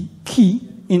to be key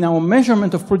in our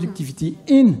measurement of productivity,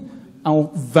 in our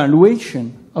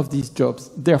valuation of these jobs,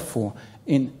 therefore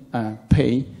in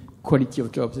pay, quality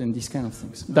of jobs, and these kind of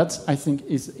things. That, I think,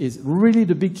 is really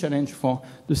the big challenge for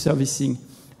the servicing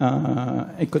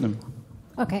economy.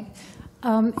 Okay.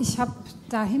 Ich habe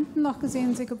da hinten noch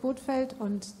gesehen, Silke Bothfeld,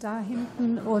 und da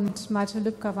hinten, und Malte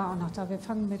Lübcker war auch noch da. Wir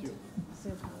fangen mit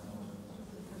Silke.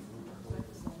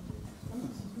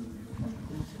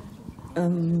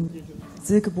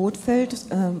 Silke Bothfeld,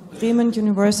 Bremen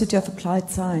University of Applied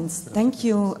Science. Thank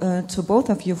you to both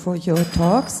of you for your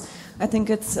talks. I think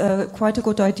it's quite a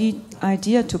good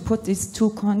idea to put these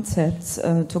two concepts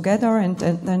together and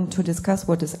then to discuss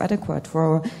what is adequate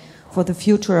for the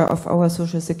future of our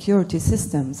social security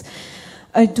systems.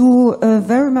 I do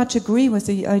very much agree with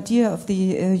the idea of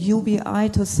the UBI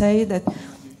to say that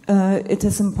it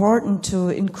is important to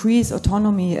increase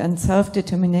autonomy and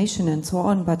self-determination and so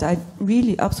on, but I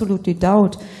really absolutely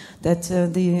doubt that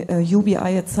the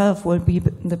UBI itself will be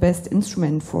the best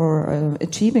instrument for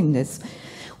achieving this.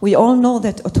 We all know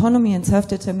that autonomy and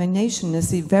self-determination is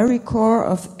the very core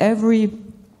of every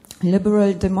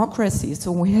liberal democracy,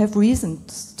 so we have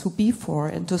reasons to be for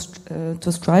and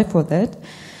to strive for that.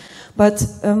 But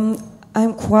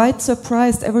I'm quite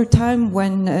surprised every time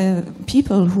when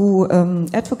people who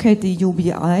advocate the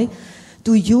UBI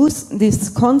do use this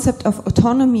concept of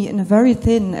autonomy in a very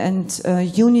thin and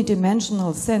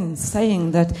unidimensional sense,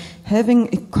 saying that having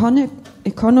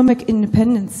economic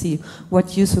independency,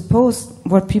 what you suppose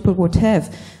what people would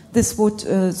have, this would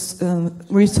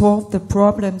resolve the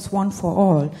problems one for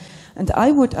all. And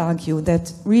I would argue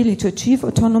that really to achieve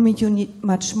autonomy you need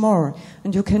much more.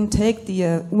 And you can take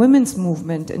the women's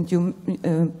movement, and you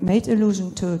made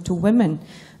allusion to women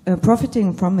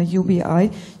profiting from a UBI.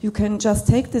 You can just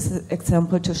take this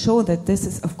example to show that this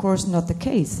is of course not the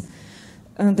case.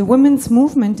 The women's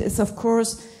movement is of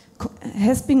course,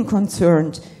 has been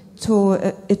concerned to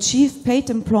achieve paid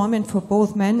employment for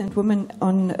both men and women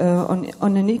on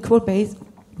an equal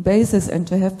basis, and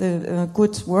to have the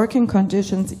good working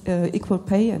conditions, equal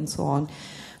pay and so on.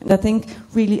 And I think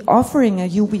really offering a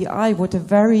UBI would a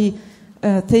very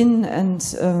thin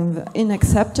and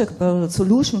unacceptable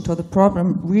solution to the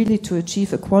problem, really to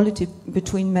achieve equality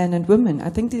between men and women.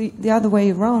 I think the other way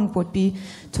around would be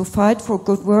to fight for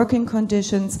good working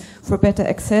conditions, for better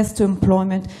access to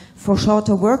employment, for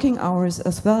shorter working hours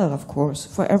as well, of course,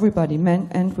 for everybody, men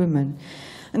and women.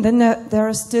 And then there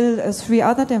are still 3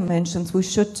 other dimensions we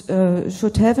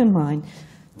should have in mind.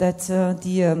 That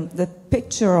the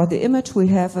picture or the image we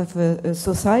have of a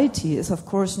society is of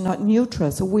course not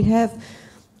neutral. So we have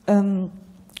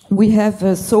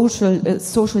a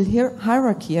social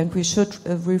hierarchy, and we should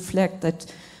reflect that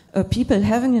people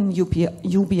having an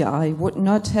UBI would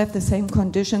not have the same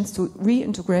conditions to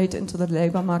reintegrate into the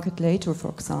labor market later, for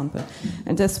example.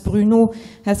 And as Bruno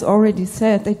has already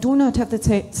said, they do not have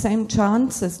the same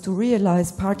chances to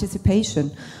realize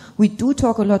participation. We do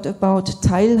talk a lot about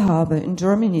Teilhabe in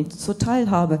Germany. So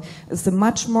Teilhabe is a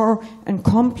much more and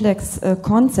complex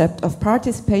concept of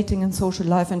participating in social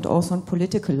life and also in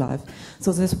political life.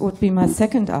 So this would be my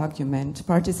second argument.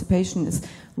 Participation is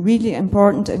really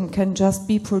important and can just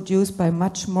be produced by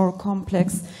much more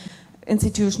complex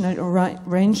institutional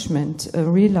arrangement,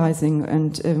 realizing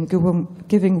and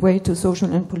giving way to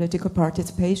social and political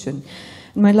participation.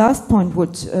 My last point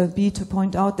would be to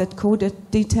point out that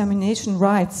co-determination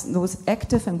rights, those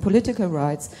active and political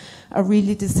rights, are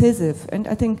really decisive. And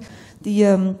I think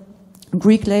the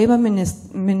Greek labor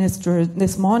minister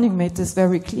this morning made this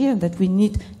very clear, that we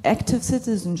need active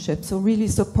citizenship. So really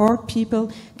support people,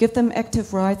 give them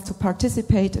active rights to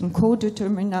participate and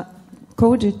co-determine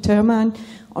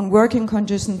on working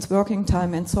conditions, working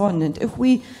time, and so on. And if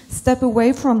we step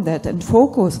away from that and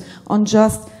focus on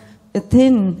just a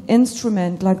thin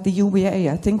instrument like the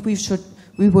UBA, I think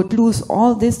we would lose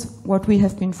all this, what we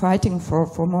have been fighting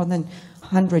for more than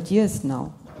 100 years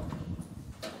now.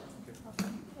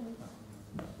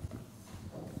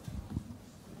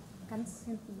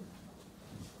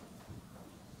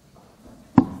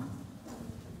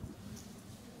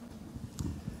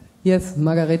 Yes,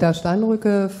 Margareta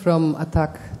Steinrücke from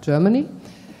Attac, Germany.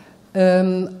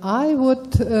 I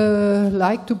would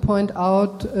like to point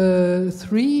out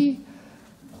 3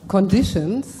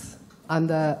 conditions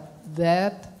under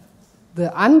that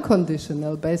the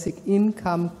unconditional basic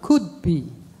income could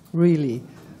be really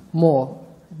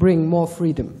bring more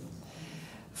freedom.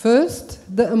 First,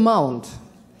 the amount.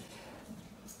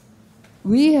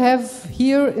 We have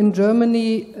here in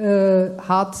Germany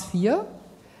Hartz IV.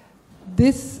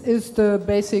 This is the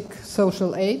basic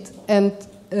social aid, and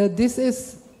this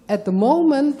is at the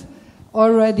moment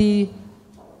already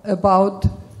about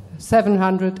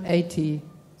 780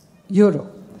 euro.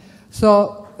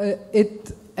 So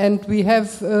and we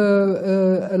have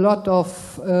a lot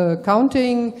of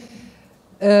counting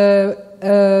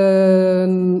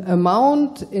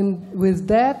amount with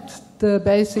that. The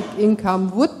basic income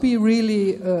would be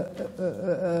really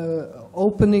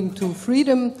opening to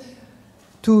freedom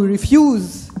to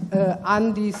refuse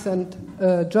undecent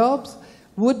jobs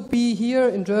would be here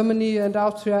in Germany and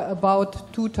Austria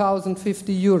about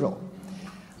 2,050 euro.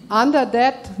 Under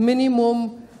that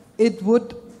minimum, it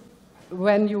would,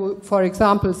 when you, for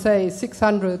example, say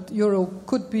 600 euro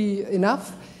could be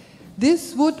enough,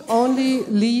 this would only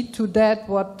lead to that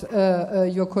what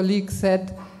your colleague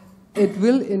said. It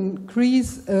will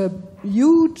increase a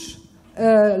huge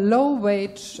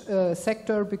low-wage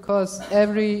sector because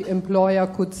every employer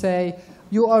could say,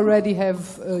 you already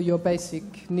have your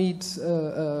basic needs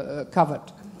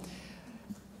covered.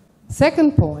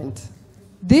 Second point,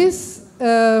 this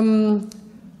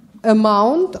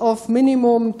amount of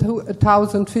minimum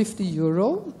 1,050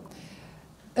 euro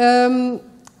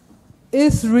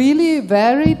is really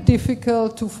very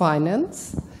difficult to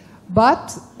finance,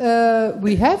 but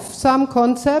we have some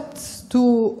concepts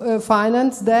to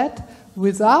finance that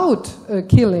without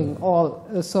killing all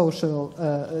social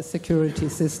security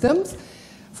systems.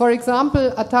 For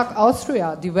example, Attac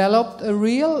Austria developed a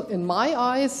real, in my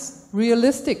eyes,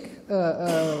 realistic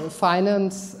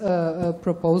finance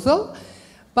proposal,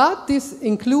 but this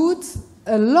includes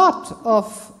a lot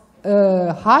of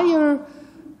higher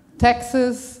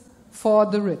taxes for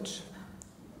the rich,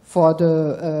 for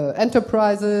the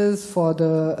enterprises, for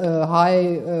the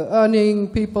high earning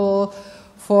people,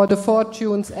 for the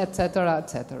fortunes, etc.,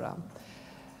 etc.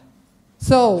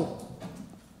 So,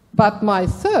 but my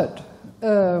third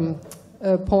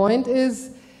point is,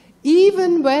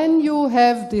 even when you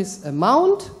have this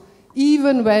amount,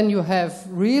 even when you have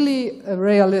really a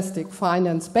realistic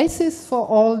finance basis for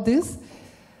all this,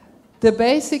 the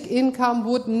basic income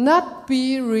would not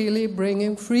be really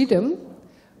bringing freedom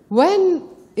when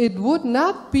it would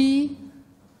not be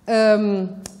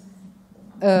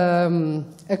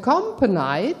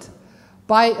accompanied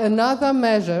by another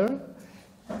measure,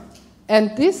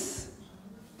 and this,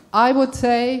 I would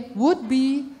say, would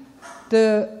be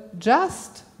the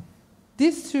just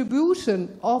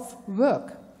distribution of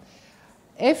work.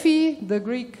 Effie, the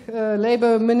Greek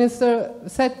labor minister,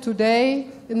 said today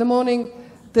in the morning,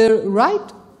 the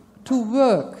right to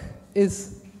work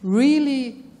is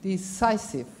really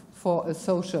decisive for a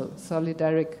social,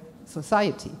 solidaric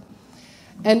society.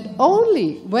 And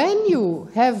only when you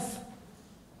have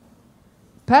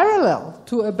parallel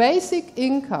to a basic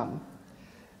income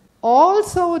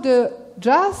also the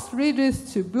just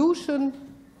redistribution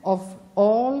of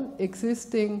all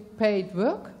existing paid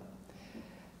work,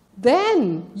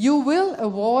 then you will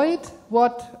avoid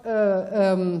what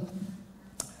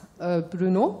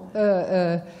Bruno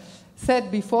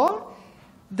said before,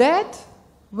 that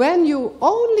when you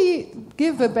only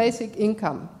give a basic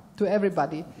income to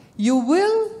everybody, you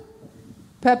will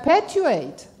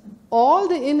perpetuate all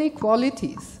the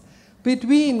inequalities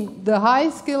between the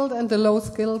high-skilled and the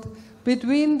low-skilled,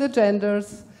 between the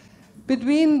genders,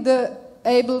 between the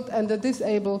abled and the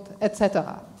disabled,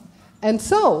 etc. And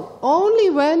so, only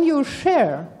when you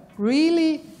share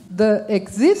really the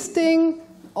existing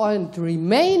and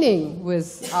remaining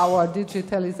with our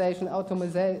digitalization,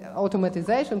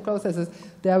 automatization processes,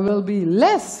 there will be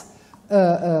less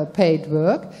paid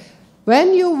work.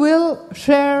 When you will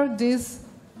share this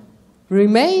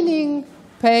remaining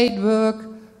paid work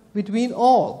between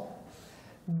all,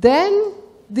 then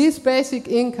this basic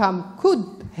income could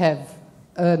have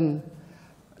an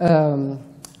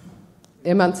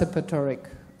emancipatory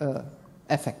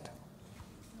effect.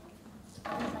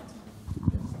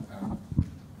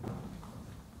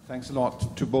 Thanks a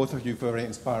lot to both of you for very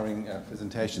inspiring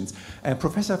presentations.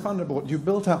 Professor Vanderborght, you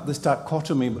built up this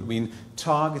dichotomy between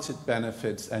targeted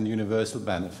benefits and universal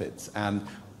benefits, and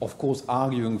of course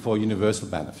arguing for universal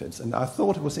benefits. And I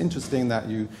thought it was interesting that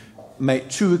you made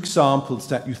two examples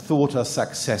that you thought are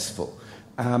successful.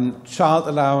 Child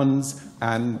allowance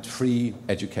and free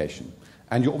education.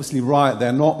 And you're obviously right,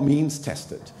 they're not means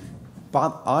tested.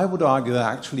 But I would argue they're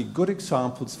actually good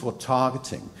examples for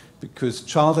targeting, because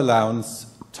child allowance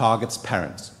targets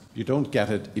parents. You don't get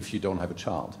it if you don't have a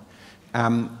child.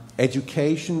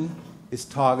 Education is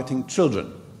targeting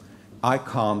children. I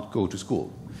can't go to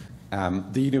school.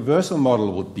 The universal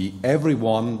model would be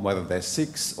everyone, whether they're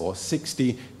 6 or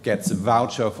 60, gets a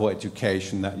voucher for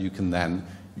education that you can then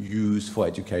use for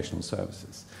educational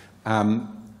services.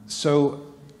 So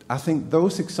I think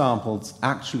those examples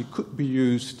actually could be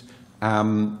used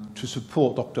to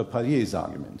support Dr. Palier's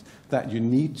argument that you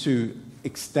need to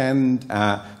extend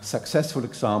successful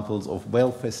examples of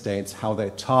welfare states, how they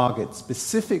target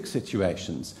specific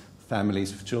situations,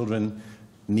 families with children,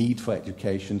 need for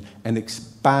education, and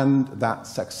expand that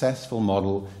successful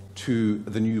model to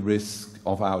the new risk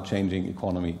of our changing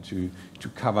economy to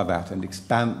cover that and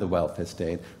expand the welfare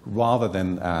state rather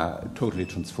than totally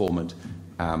transform it,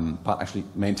 but actually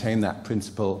maintain that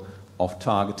principle of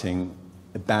targeting,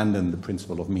 abandon the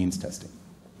principle of means testing.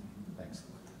 Thanks.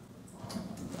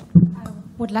 I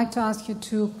would like to ask you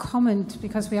to comment,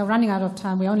 because we are running out of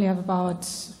time. We only have about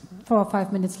 4 or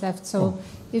 5 minutes left. So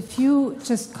if you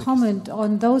just comment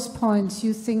on those points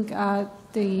you think are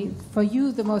for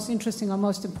you the most interesting or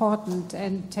most important,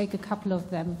 and take a couple of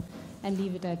them and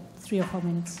leave it at 3 or 4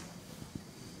 minutes.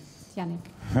 Yannick.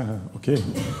 Okay.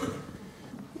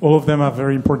 All of them are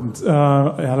very important.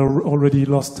 I had already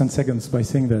lost 10 seconds by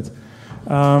saying that.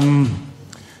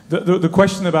 The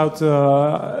question about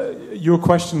your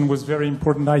question was very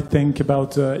important, I think,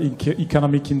 about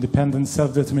economic independence,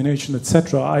 self-determination,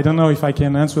 etc. I don't know if I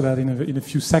can answer that in a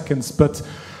few seconds, but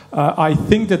I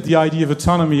think that the idea of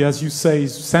autonomy, as you say,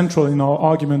 is central in our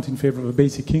argument in favor of a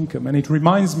basic income. And it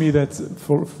reminds me that,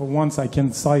 for once, I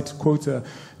can cite, quote, a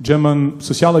German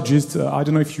sociologist. I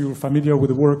don't know if you're familiar with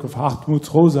the work of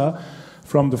Hartmut Rosa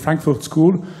from the Frankfurt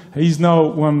School. He's now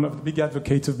one of the big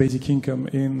advocates of basic income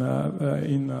in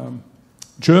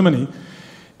Germany.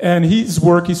 And his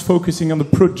work is focusing on the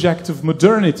project of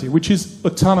modernity, which is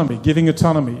autonomy, giving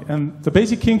autonomy. And the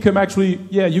basic income actually,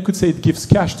 yeah, you could say it gives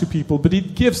cash to people, but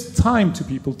it gives time to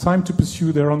people, time to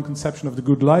pursue their own conception of the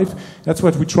good life. That's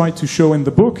what we try to show in the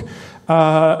book.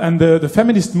 And the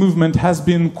feminist movement has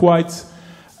been quite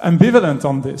ambivalent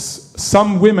on this.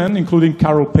 Some women, including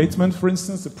Carol Pateman, for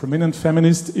instance, the prominent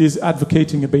feminist, is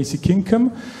advocating a basic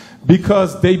income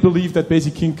because they believe that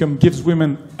basic income gives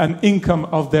women an income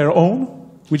of their own,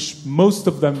 which most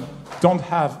of them don't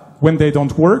have when they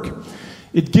don't work.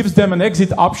 It gives them an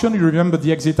exit option. You remember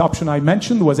the exit option I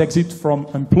mentioned was exit from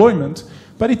employment,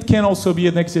 but it can also be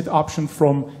an exit option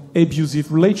from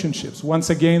abusive relationships. Once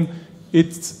again,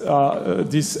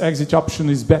 this exit option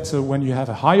is better when you have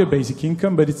a higher basic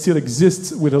income, but it still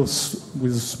exists with a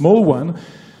small one.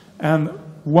 And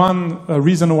one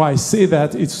reason why I say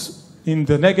that is in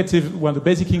the negative, when the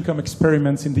basic income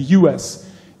experiments in the US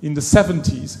in the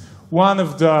 70s, one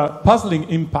of the puzzling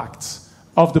impacts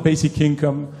of the basic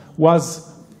income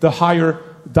was the higher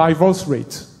divorce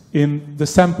rate in the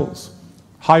samples.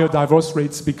 Higher divorce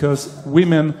rates because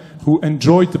women who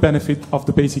enjoyed the benefit of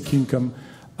the basic income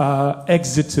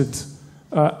exited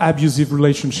abusive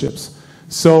relationships.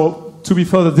 So to be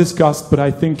further discussed, but I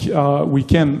think we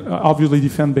can obviously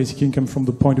defend basic income from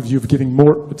the point of view of giving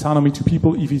more autonomy to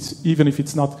people, even if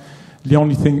it's not the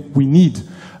only thing we need.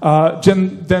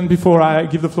 Then before I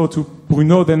give the floor to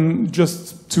Bruno, then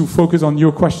just to focus on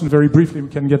your question very briefly, we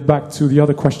can get back to the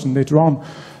other question later on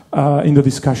in the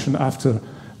discussion after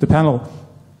the panel.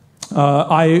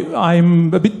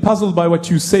 I'm a bit puzzled by what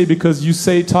you say, because you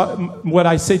say, what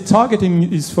I say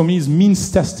targeting is, for me, is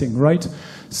means testing, right?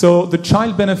 So the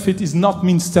child benefit is not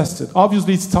means tested.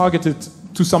 Obviously, it's targeted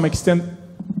to some extent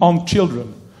on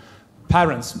children.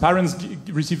 Parents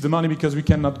receive the money because we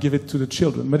cannot give it to the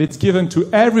children, but it's given to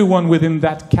everyone within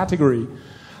that category.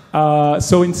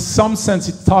 So in some sense,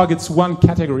 it targets one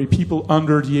category, people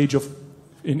under the age of,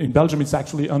 in Belgium, it's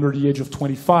actually under the age of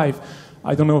 25.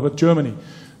 I don't know about Germany.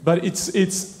 But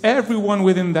it's everyone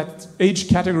within that age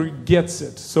category gets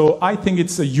it. So I think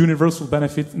it's a universal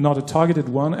benefit, not a targeted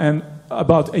one. And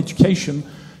about education,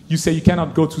 you say you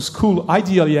cannot go to school.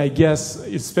 Ideally, I guess,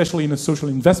 especially in a social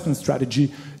investment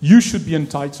strategy, you should be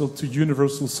entitled to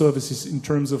universal services in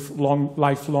terms of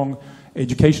lifelong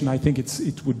education. I think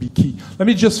it would be key. Let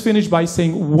me just finish by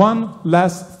saying one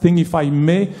last thing, if I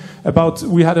may, about,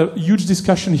 we had a huge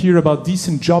discussion here about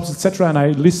decent jobs, etc. And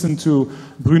I listened to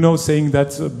Bruno saying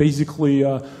that basically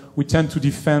we tend to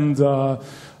defend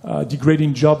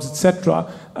degrading jobs,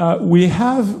 etc. We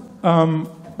have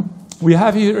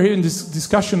here in this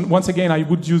discussion, once again, I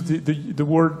would use the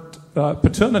word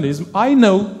paternalism.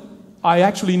 I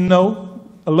actually know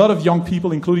a lot of young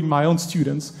people, including my own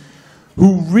students,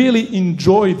 who really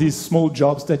enjoy these small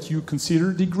jobs that you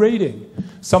consider degrading.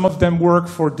 Some of them work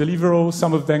for Deliveroo,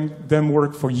 some of them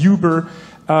work for Uber.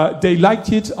 They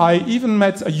liked it. I even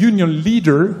met a union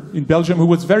leader in Belgium who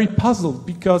was very puzzled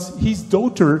because his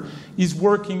daughter is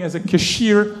working as a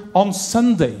cashier on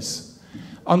Sundays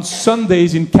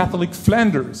in Catholic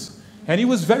Flanders. And he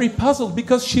was very puzzled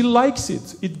because she likes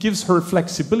it. It gives her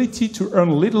flexibility to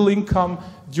earn little income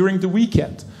during the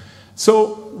weekend.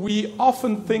 So we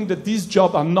often think that these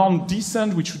jobs are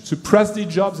non-decent, we should suppress these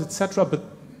jobs, etc. But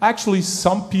actually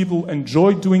some people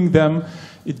enjoy doing them.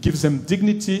 It gives them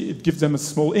dignity, it gives them a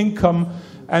small income.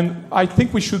 And I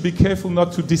think we should be careful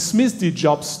not to dismiss these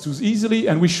jobs too easily,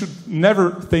 and we should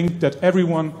never think that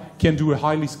everyone can do a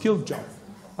highly skilled job.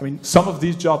 I mean, some of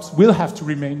these jobs will have to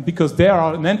remain because they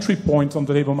are an entry point on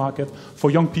the labor market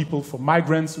for young people, for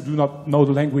migrants who do not know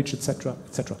the language, etc.,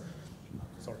 etc.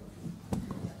 Sorry.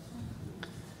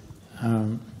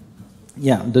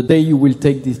 Yeah, the day you will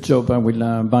take this job, I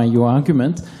will buy your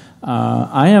argument.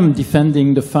 I am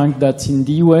defending the fact that in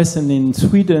the US and in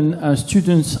Sweden,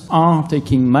 students are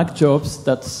taking Mac jobs.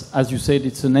 That's, as you said,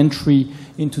 it's an entry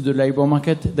into the labor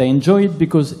market. They enjoy it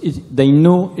because they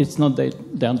know it's not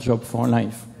their job for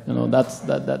life. You know,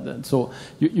 that. So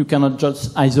you cannot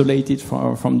just isolate it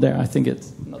from there. I think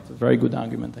it's not a very good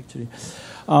argument, actually.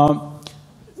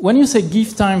 When you say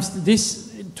give times, this,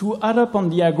 to add up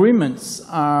on the agreements,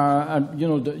 you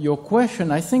know, your question,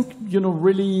 I think, you know,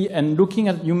 really, and looking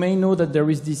at, you may know that there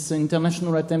is this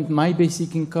international attempt, My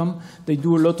Basic Income. They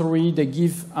do a lottery, they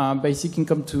give basic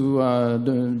income to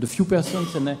the few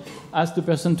persons, and they ask the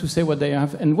person to say what they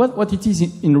have. And what it is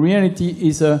in reality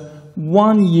is a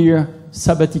 1 year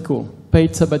sabbatical,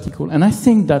 paid sabbatical. And I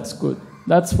think that's good.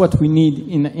 That's what we need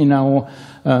in our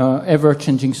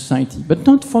ever-changing society, but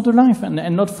not for the life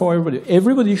and not for everybody.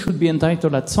 Everybody should be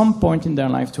entitled at some point in their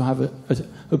life to have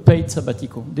a paid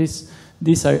sabbatical. This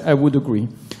I would agree.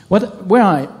 Where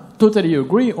I totally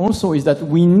agree also is that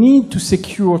we need to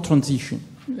secure transition.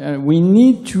 We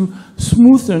need to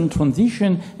smoothen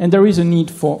transition, and there is a need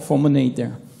for money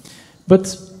there.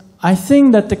 But I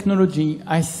think that technology,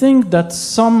 I think that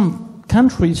some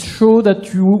countries show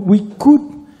that we could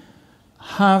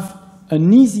have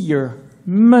an easier,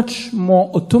 much more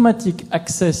automatic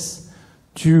access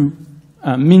to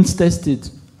means-tested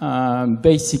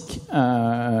basic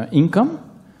income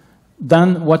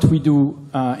than what we do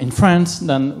in France,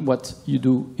 than what you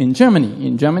do in Germany.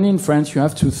 In Germany, in France, you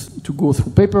have to go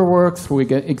through paperwork, through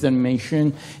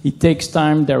examination. It takes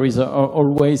time. There is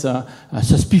always a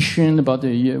suspicion about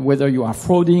whether you are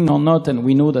frauding or not, and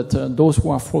we know that those who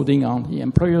are frauding are the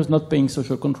employers not paying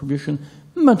social contribution,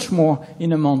 much more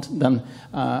in amount than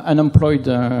unemployed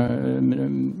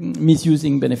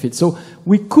misusing benefits. So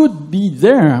we could be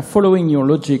there following your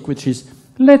logic, which is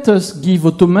let us give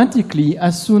automatically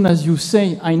as soon as you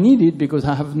say, I need it because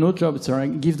I have no job, so I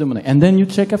give the money. And then you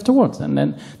check afterwards. And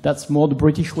then that's more the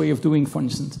British way of doing, for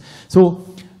instance. So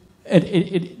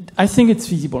I think it's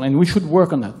feasible, and we should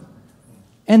work on that.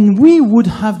 And we would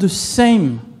have the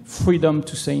same freedom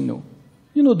to say no.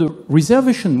 You know, the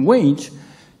reservation wage,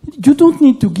 you don't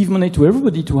need to give money to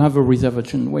everybody to have a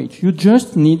reservation wage. You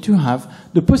just need to have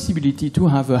the possibility to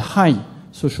have a high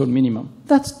social minimum.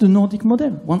 That's the Nordic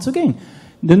model, once again.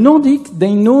 The Nordic,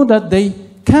 they know that they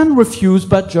can refuse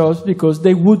bad jobs because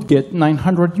they would get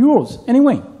 900 euros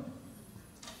anyway.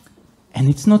 And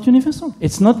it's not universal.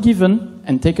 It's not given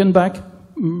and taken back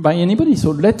by anybody.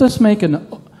 So let us make an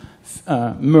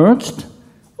merged,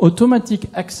 automatic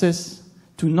access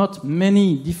to not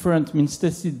many different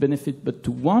means-tested benefits, but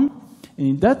to one. And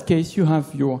in that case, you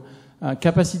have your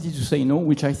capacity to say no,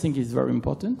 which I think is very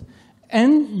important.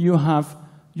 And you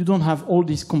don't have all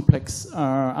this complex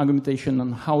argumentation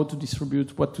on how to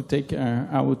distribute, what to take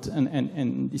out,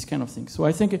 and this kind of thing. So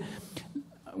I think,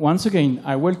 once again,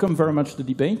 I welcome very much the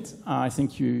debate. I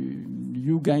think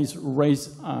you guys raise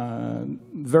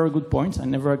very good points. I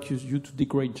never accuse you to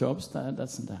degrade jobs.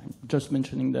 That's I'm just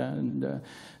mentioning the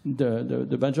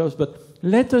bad jobs. But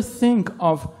let us think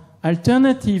of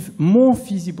alternative, more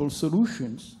feasible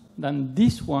solutions than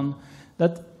this one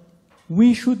that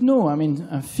we should know. I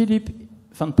mean, Philippe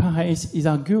Van Parijs is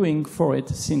arguing for it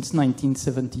since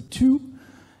 1972.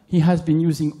 He has been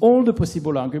using all the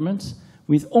possible arguments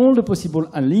with all the possible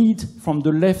lead from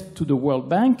the left to the World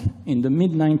Bank in the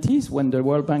mid-90s when the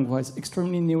World Bank was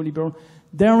extremely neoliberal.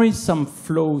 There is some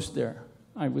flaws there,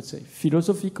 I would say,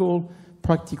 philosophical,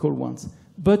 practical ones.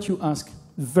 But you ask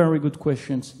very good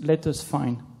questions. Let us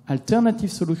find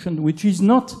alternative solution, which is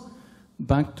not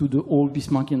back to the old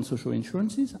Bismarckian social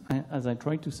insurances, as I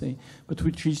tried to say, but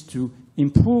which is to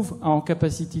improve our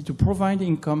capacity to provide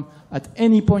income at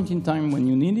any point in time when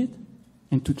you need it,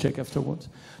 and to check afterwards.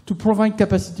 To provide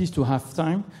capacities to have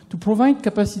time, to provide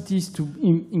capacities to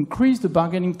increase the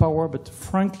bargaining power, but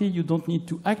frankly, you don't need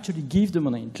to actually give the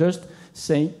money. Just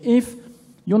say, if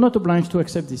you're not obliged to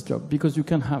accept this job because you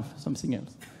can have something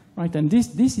else, right? And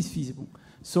this is feasible.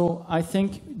 So I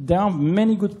think there are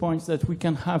many good points that we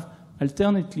can have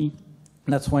alternately.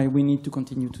 That's why we need to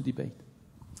continue to debate.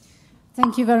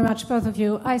 Thank you very much, both of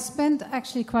you. I spent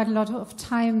actually quite a lot of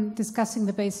time discussing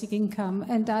the basic income,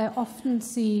 and I often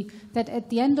see that at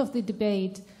the end of the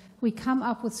debate, we come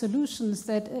up with solutions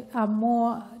that are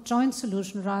more joint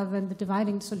solutions rather than the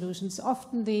dividing solutions.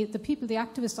 Often the people, the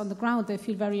activists on the ground, they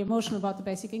feel very emotional about the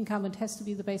basic income. It has to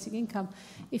be the basic income.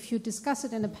 If you discuss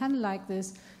it in a panel like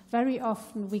this, very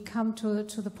often we come to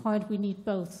the point we need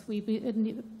both. We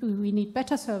need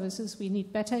better services, we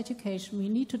need better education, we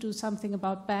need to do something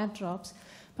about bad jobs,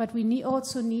 but we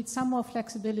also need some more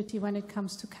flexibility when it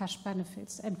comes to cash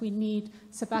benefits. And we need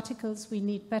sabbaticals, we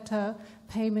need better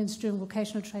payments during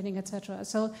vocational training, etc.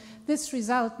 So this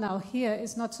result now here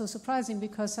is not so surprising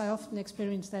because I often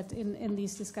experience that in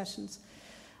these discussions.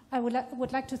 I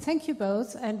would like to thank you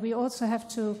both, and we also have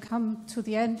to come to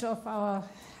the end of our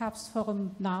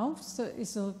Herbstforum now. So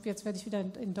jetzt werde ich wieder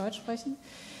in Deutsch sprechen,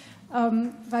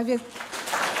 weil wir...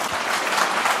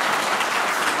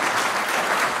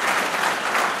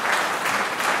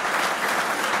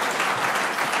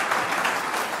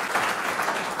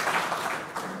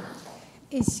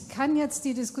 Ich kann jetzt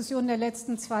die Diskussion der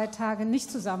letzten 2 Tage nicht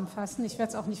zusammenfassen. Ich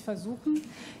werde es auch nicht versuchen.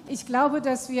 Ich glaube,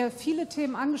 dass wir viele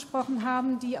Themen angesprochen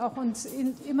haben, die auch uns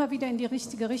immer wieder in die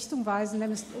richtige Richtung weisen,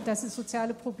 nämlich, dass es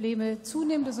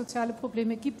zunehmende soziale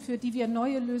Probleme gibt, für die wir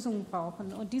neue Lösungen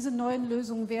brauchen. Und diese neuen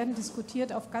Lösungen werden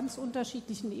diskutiert auf ganz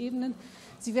unterschiedlichen Ebenen.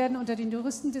 Sie werden unter den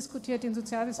Juristen diskutiert, den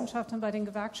Sozialwissenschaftlern, bei den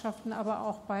Gewerkschaften, aber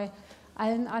auch bei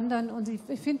allen anderen, und sie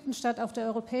finden statt auf der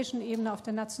europäischen Ebene, auf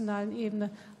der nationalen Ebene,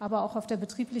 aber auch auf der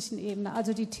betrieblichen Ebene.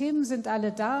 Also die Themen sind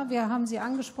alle da, wir haben sie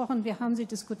angesprochen, wir haben sie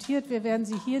diskutiert, wir werden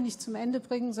sie hier nicht zum Ende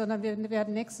bringen, sondern wir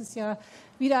werden nächstes Jahr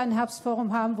wieder ein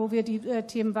Herbstforum haben, wo wir die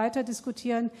Themen weiter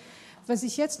diskutieren. Was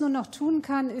ich jetzt nur noch tun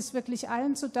kann, ist wirklich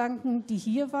allen zu danken, die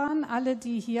hier waren, alle,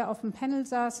 die hier auf dem Panel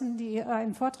saßen, die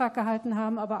einen Vortrag gehalten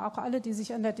haben, aber auch alle, die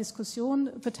sich an der Diskussion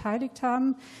beteiligt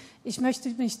haben. Ich möchte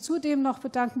mich zudem noch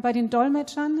bedanken bei den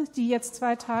Dolmetschern, die jetzt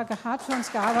 2 Tage hart für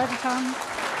uns gearbeitet haben.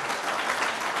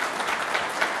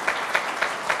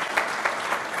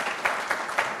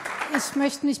 Ich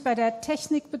möchte mich bei der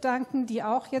Technik bedanken, die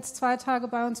auch jetzt 2 Tage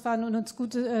bei uns waren und uns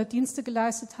gute Dienste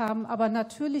geleistet haben, aber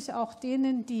natürlich auch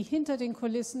denen, die hinter den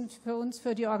Kulissen für uns,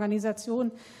 für die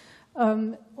Organisation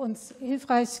uns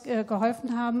hilfreich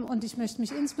geholfen haben. Und ich möchte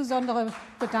mich insbesondere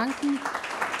bedanken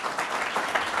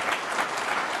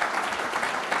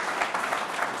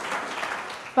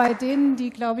bei denen, die,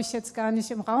 glaube ich, jetzt gar nicht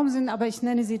im Raum sind, aber ich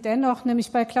nenne sie dennoch,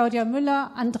 nämlich bei Claudia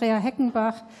Müller, Andrea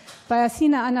Heckenbach, bei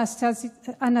Athina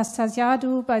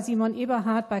Anastasiadou, bei Simon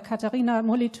Eberhard, bei Katharina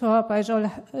Molitor, bei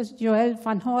Joël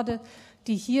van Horde,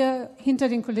 die hier hinter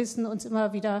den Kulissen uns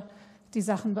immer wieder die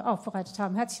Sachen aufbereitet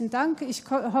haben. Herzlichen Dank. Ich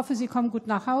hoffe, Sie kommen gut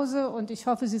nach Hause und ich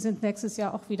hoffe, Sie sind nächstes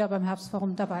Jahr auch wieder beim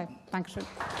Herbstforum dabei. Dankeschön.